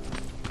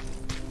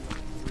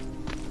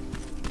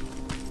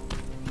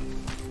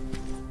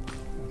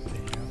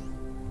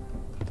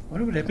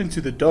 What would happen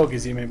to the dog?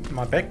 Is he in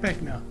my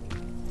backpack now?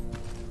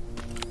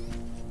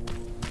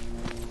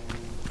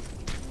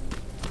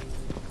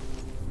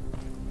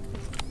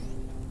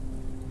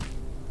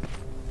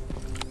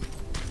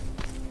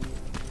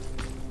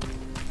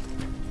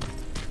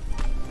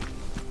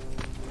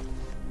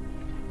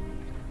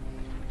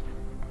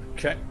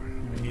 Okay,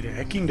 we need a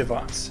hacking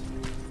device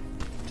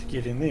to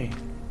get in there.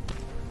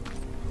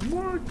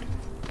 What?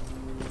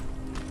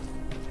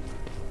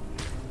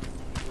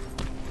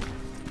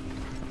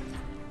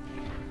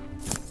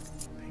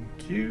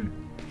 Thank you.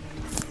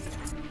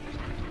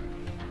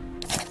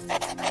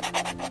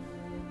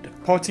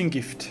 Departing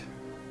gift.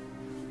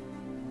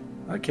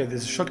 Okay,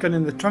 there's a shotgun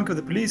in the trunk of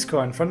the police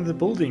car in front of the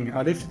building.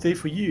 I left it there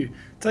for you.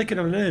 Take it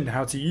and learn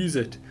how to use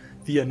it.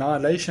 The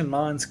annihilation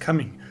mine's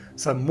coming.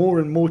 So more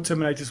and more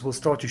Terminators will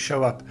start to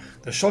show up.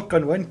 The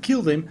shotgun won't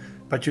kill them,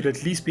 but you'll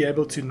at least be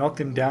able to knock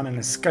them down and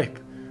escape.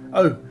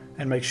 Oh,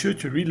 and make sure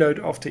to reload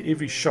after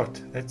every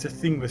shot. That's a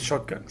thing with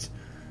shotguns.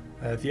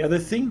 The other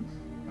thing,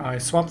 I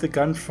swapped the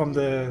gun from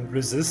the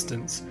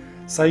Resistance.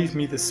 Save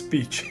me the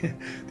speech.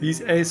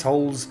 These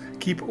assholes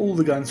keep all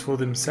the guns for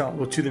themselves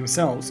or to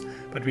themselves,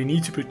 but we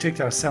need to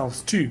protect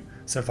ourselves too.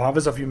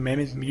 Survivors of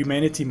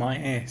humanity, my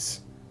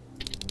ass.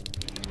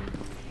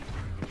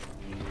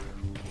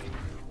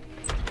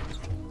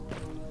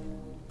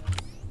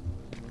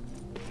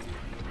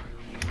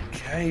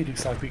 Okay,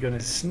 looks like we're going to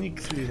sneak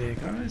through there,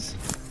 guys.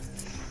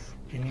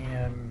 Any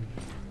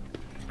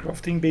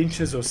crafting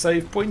benches or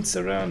save points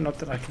around? Not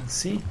that I can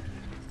see.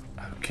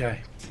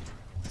 Okay,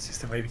 this is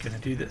the way we're going to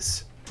do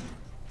this.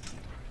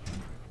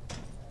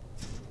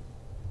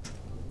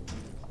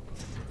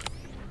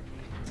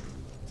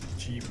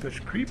 Jeepers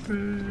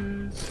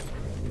creepers.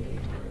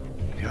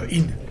 We are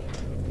in.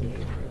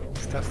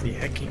 Stuff the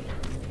hacking.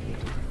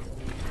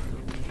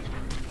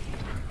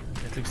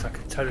 That looks like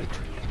a turret.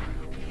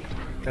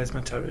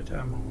 Plasma turret,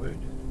 oh my word.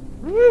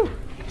 Woo!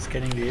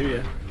 Scanning the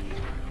area.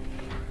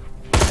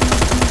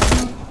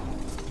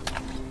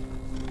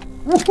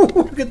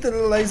 Look at the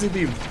little laser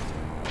beam.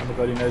 Oh my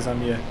god, he knows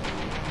I'm here.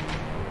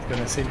 He's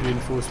gonna send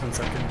reinforcements,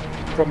 I can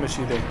promise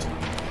you that.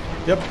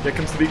 Yep, here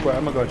comes the big boy,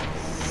 oh my god.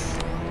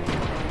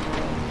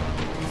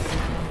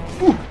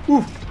 Ooh,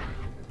 ooh.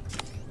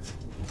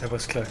 That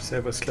was close,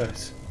 that was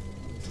close.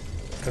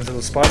 Comes a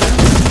little spider.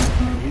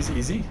 Easy,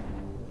 easy.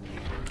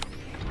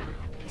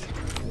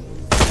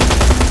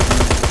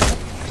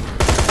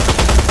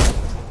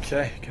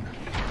 Okay,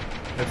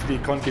 hopefully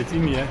he can't get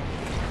in here.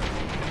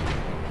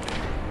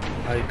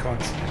 No, he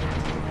can't.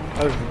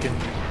 Oh, we can.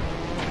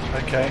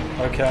 Okay,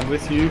 okay, I'm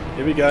with you.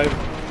 Here we go.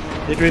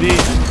 Get ready.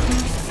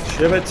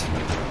 Shove it.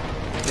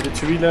 Get it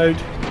to reload.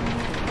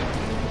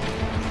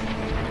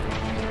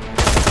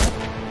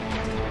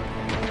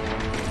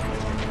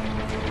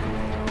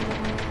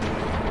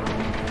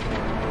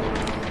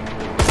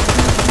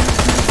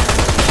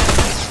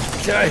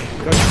 Okay,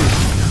 got you.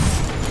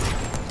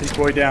 Big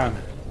boy down.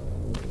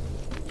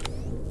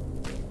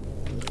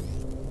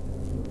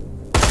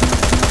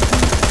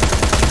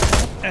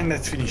 And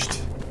that's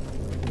finished.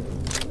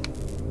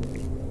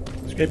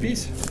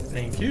 Scrapies,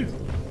 thank you.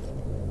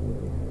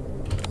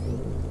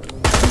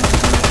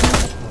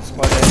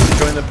 Spider has to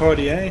join the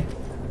party, eh?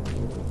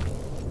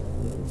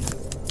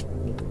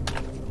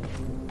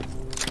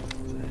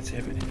 So let's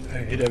have it.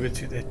 Head over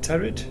to that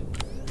turret.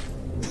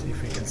 See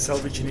if we can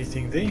salvage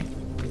anything there.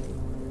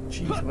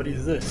 Jeez, what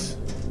is this?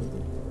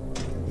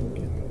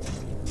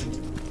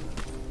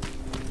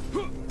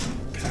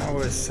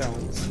 Power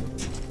cells.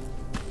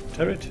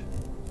 Turret.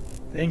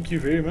 Thank you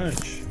very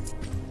much.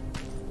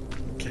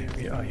 Okay,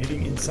 we are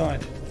heading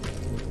inside.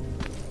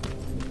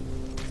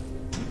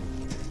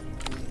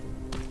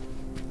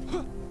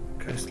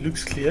 Coast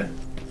looks clear.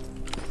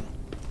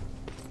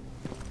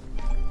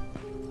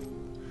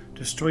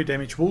 Destroy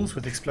damaged walls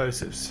with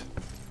explosives.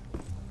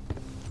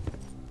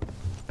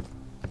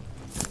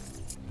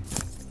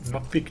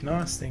 Lockpick,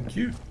 nice, thank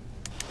you.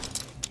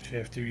 Actually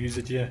have to use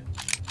it here.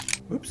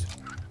 Whoops.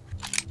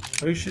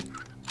 Oh shit.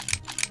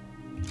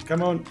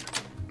 Come on.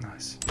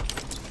 Nice.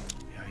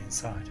 Yeah,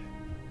 inside.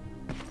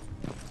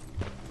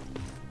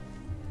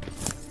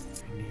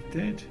 We need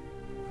that.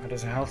 How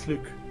does our health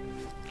look?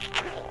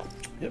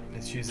 Yep,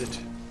 let's use it.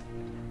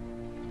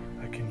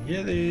 I can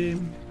hear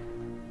them.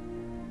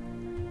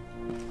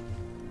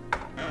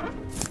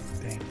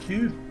 Thank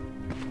you.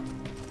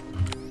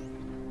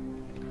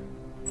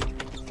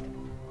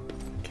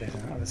 Okay,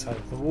 on the other side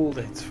of the wall,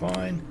 that's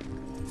fine.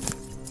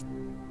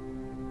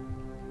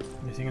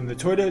 Anything in the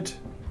toilet?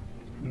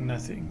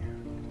 Nothing.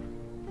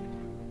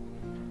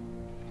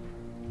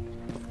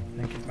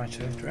 Don't get much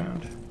of that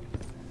around.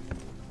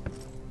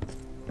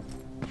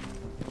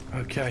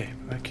 Okay,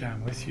 okay,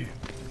 I'm with you.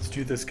 Let's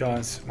do this,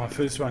 guys. My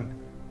first one.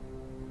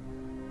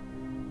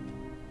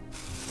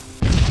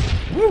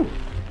 Woo!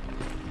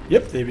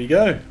 Yep, there we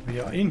go. We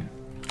are in.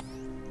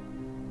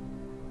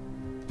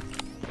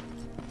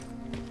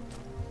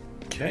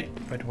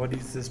 But what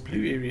is this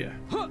blue area?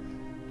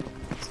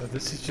 So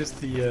this is just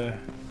the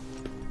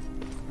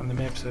on the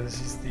map, so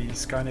this is the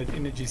Skynet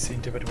Energy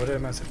Center, but what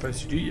am I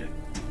supposed to do here?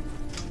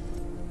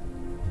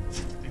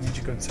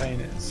 Energy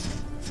containers.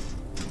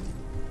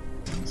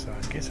 So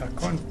I guess I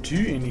can't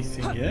do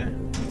anything here.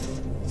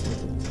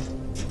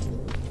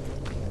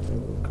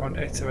 Can't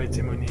activate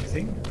them or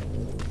anything.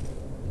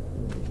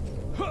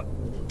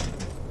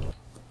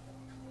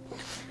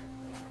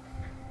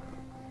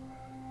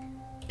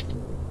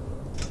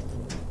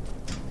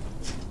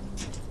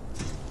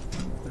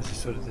 This is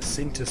sort of the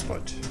center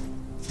spot.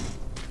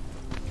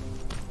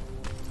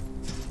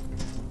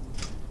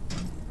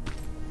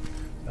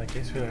 I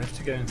guess we'll have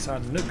to go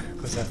inside and look,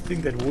 because I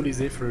think that wall is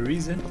there for a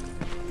reason.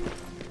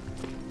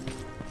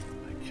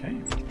 Okay.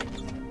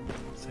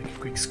 Let's take a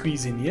quick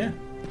squeeze in here.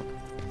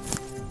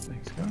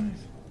 Thanks,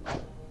 guys.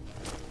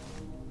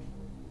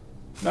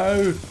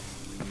 No!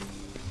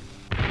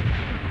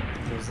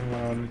 That wasn't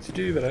what I wanted to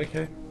do, but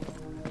okay.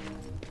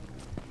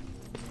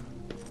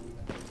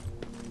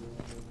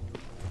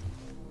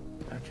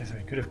 Okay, so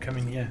we could have come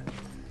in here.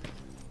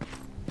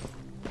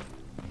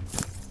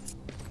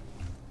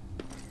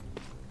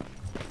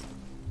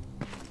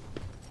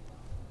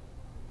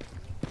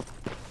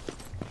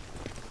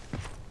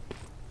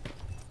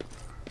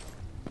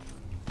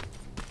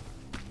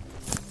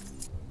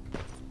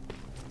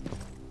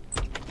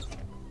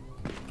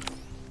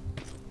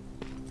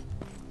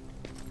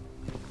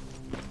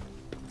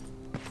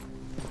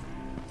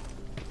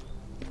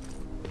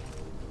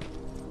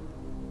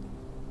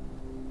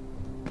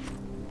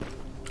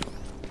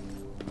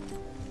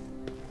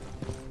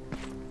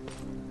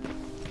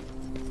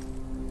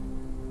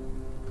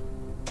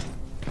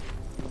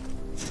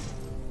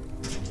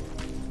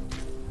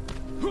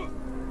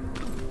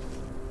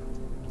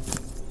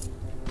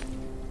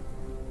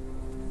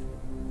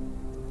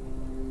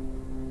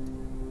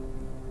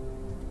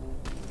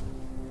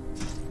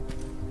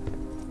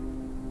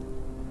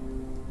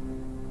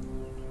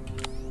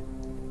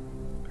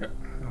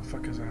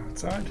 Fuckers are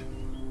outside.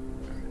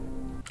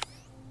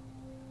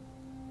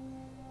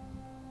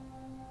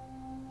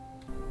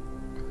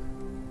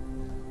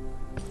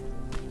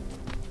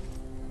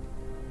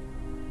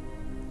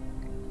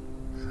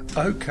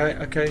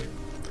 Okay.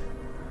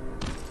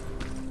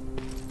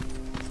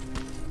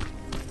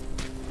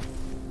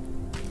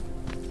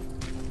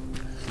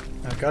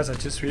 Now guys, I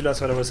just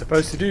realized what I was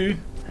supposed to do.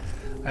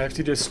 I have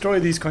to destroy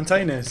these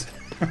containers.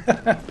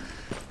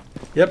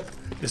 Yep,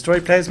 destroy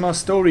plasma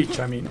storage,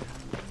 I mean.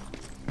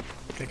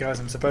 Okay guys,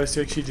 I'm supposed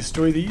to actually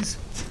destroy these.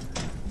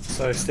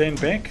 So stand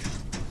back.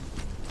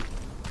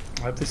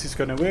 I hope this is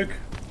going to work.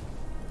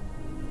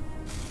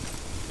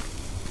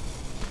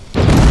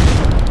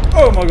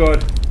 Oh my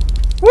god!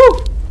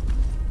 Woo!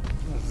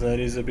 That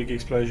is a big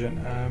explosion.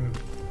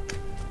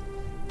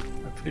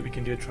 Hopefully we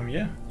can do it from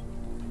here.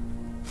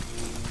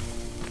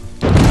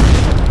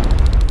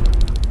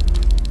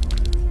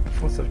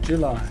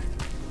 July.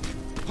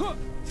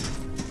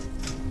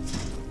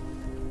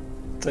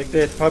 Take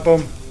that, pipe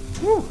bomb.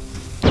 Woo!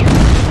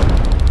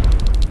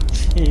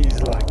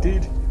 Jeez, like,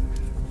 dude.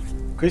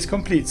 Quest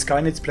complete.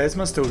 Skynet's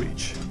plasma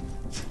storage.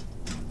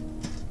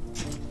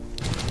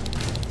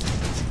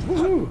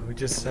 Woohoo! We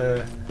just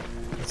got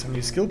some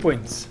new skill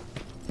points.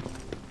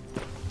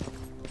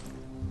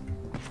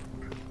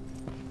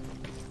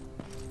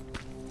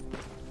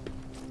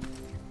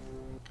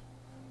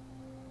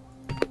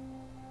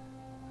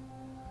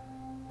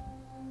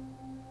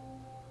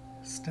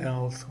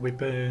 Stealth,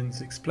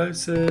 weapons,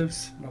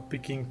 explosives,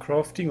 lockpicking,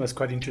 crafting was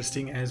quite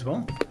interesting as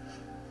well.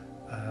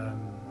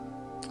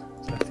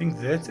 So I think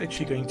that's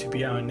actually going to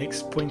be our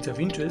next point of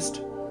interest,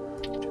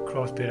 to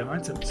craft better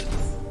items.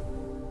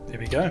 There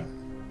we go.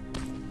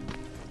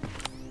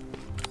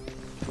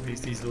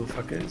 Where's these little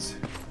fuckers?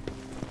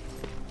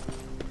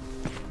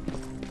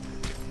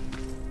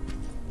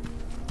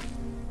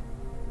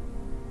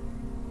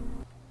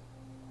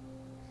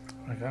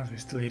 Right guys, we're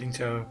still heading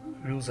to our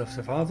rules of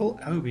survival.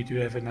 Oh, we do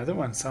have another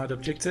one, side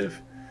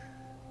objective.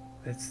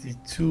 That's the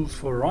tools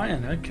for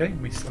Ryan. Okay,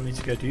 we still need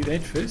to go do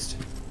that first.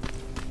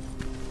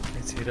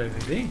 Let's head over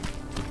there.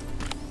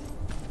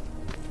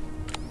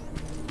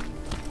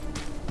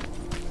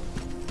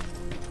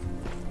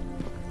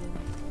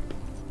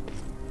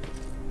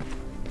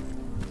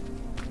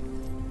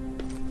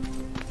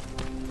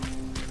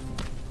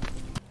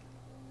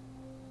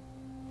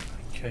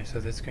 Okay, so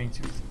that's going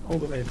to be all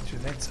the way over to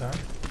that side.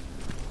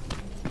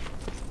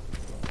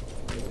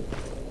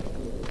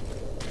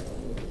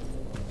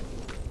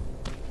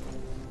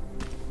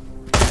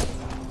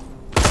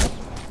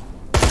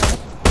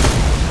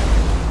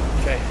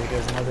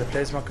 Another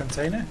plasma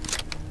container.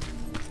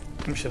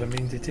 Oh shit, I'm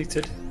being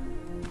detected.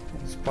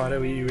 Spider,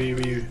 where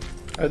you?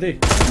 Oh, there.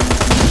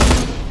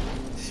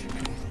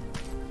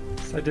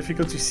 So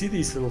difficult to see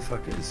these little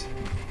fuckers.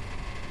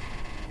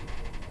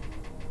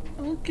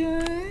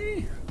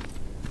 Okay.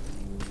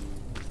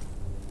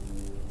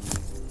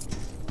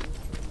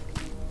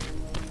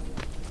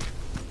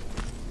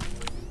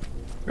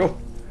 Oh.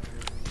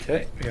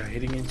 Okay, we are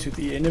heading into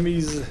the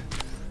enemy's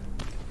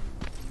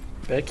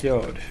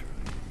backyard.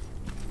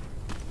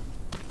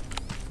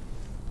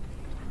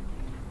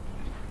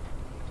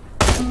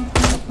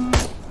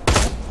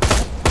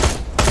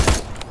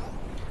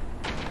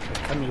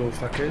 you little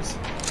fuckers.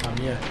 I'm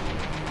here.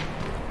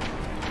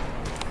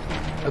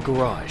 A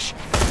garage.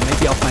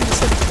 Maybe I'll find a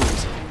set of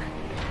tools in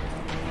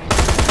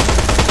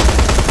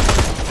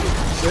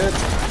Shit.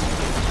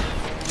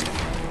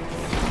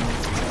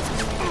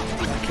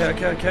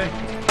 there. Okay.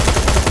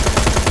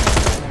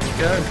 There we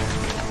go.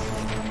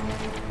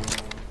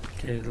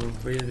 Okay,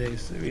 where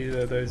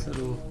are those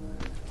little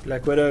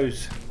black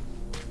widows?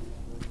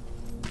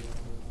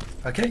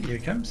 Okay, here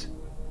he comes.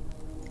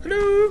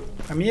 Hello,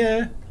 I'm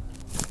here.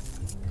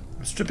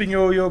 I'm stripping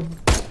your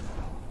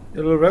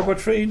little robot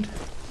friend.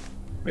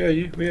 Where are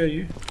you?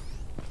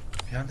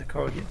 Behind the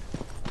car again.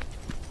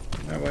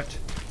 You know what?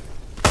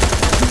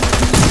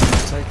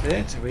 Take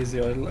that. Where's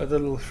the other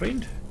little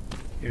friend?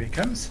 Here he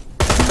comes.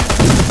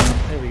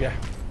 There we go.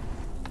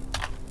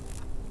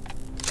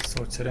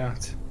 Sorts it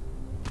out.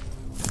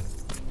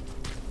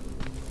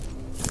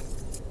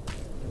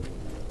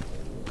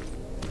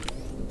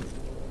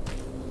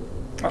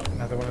 Oh,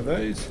 another one of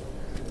those.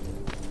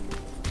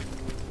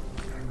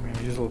 I'm going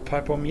to use a little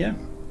pipe bomb here.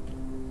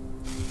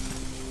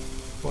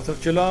 4th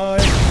of July.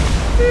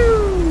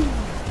 Woo!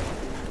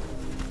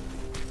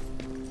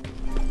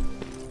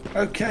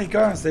 Okay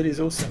guys, that is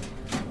awesome.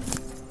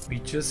 We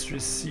just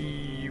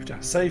received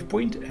our save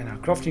point and our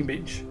crafting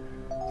bench.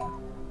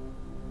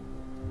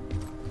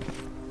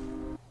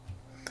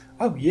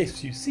 Oh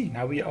yes, you see,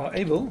 now we are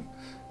able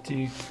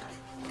to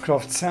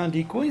craft sound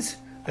decoys.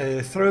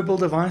 A throwable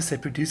device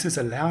that produces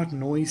a loud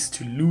noise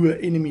to lure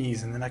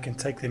enemies, and then I can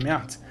take them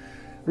out.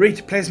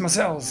 Red plasma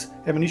cells,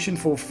 ammunition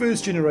for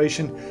first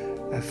generation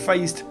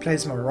phased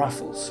plasma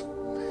rifles.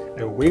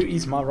 Now where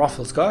is my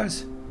rifles,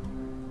 guys?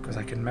 Because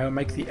I can now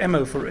make the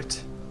ammo for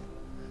it.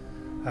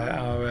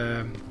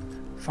 I'll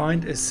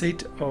find a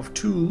set of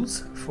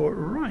tools for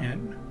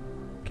Ryan.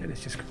 Okay,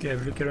 let's just quickly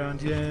have a look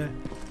around here.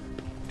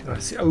 Do I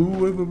see? Oh,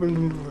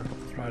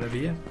 right over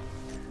here.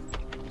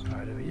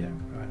 Right over here.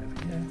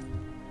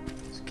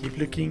 Keep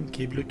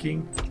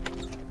looking.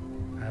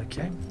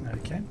 Okay, here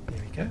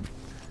we go.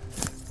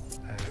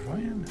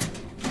 Ryan.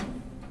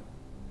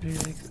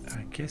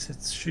 I guess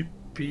it should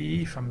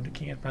be, if I'm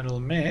looking at my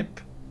little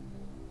map.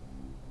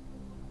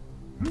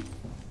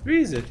 Where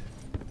is it?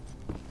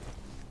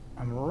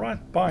 I'm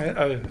right by it.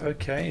 Oh,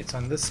 okay, it's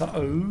on this side.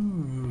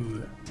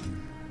 Oh.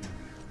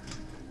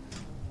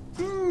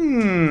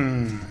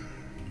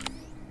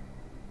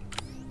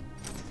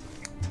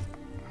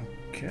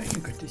 Okay, you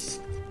got this.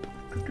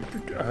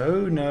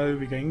 Oh no,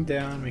 we're going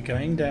down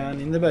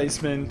in the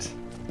basement.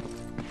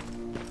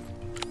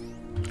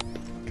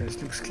 Okay,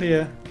 this looks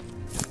clear.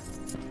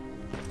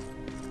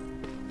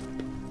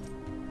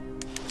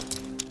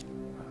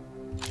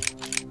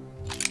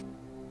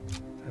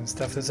 And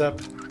stuff this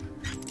up.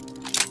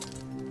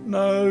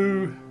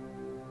 No!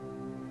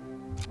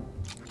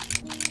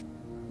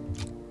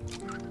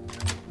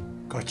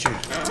 Got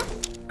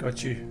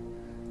you.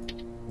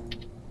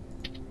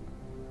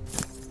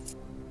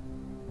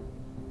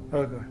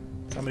 Oh god,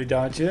 somebody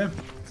died here.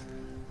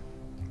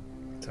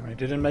 Somebody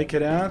didn't make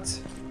it out.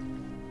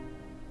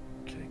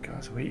 Okay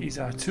guys, where is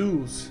our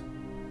tools?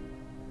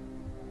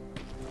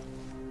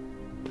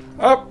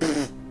 Up!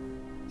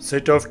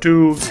 Set of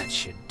tools. That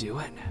should do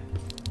it.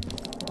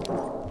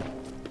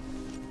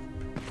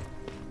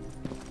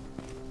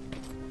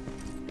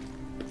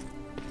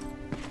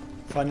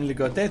 Finally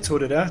got that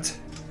sorted out.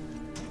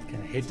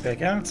 Gonna head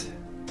back out.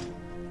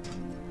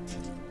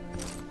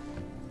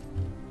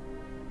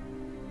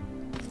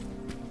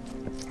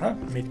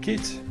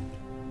 Medkit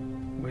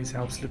always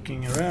helps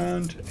looking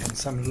around, and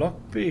some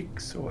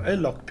lockpicks, or a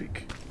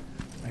lockpick.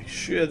 Make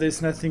sure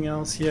there's nothing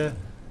else here.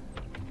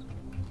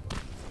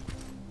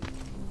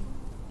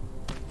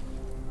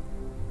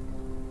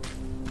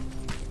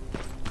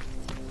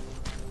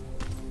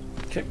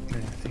 Okay, I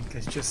think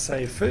let's just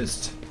save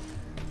first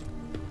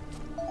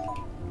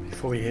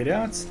before we head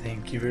out.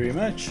 Thank you very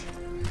much.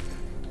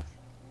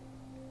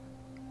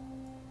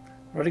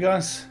 Alrighty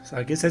guys, so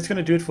I guess that's going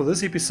to do it for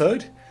this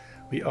episode.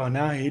 We are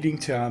now heading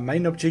to our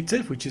main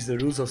objective, which is the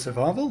rules of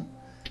survival.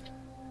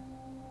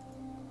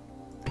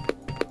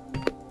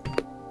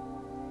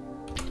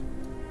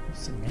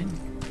 Awesome, man.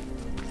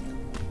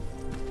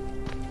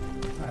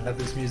 I love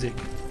this music.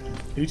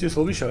 Looters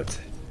will be shot.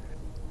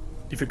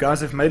 If you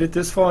guys have made it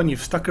this far and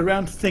you've stuck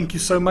around, thank you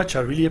so much. I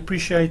really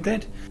appreciate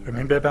that.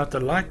 Remember about the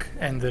like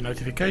and the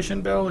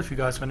notification bell if you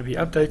guys want to be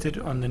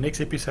updated on the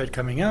next episode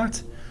coming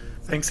out.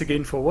 Thanks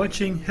again for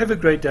watching. Have a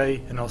great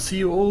day, and I'll see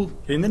you all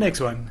in the next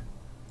one.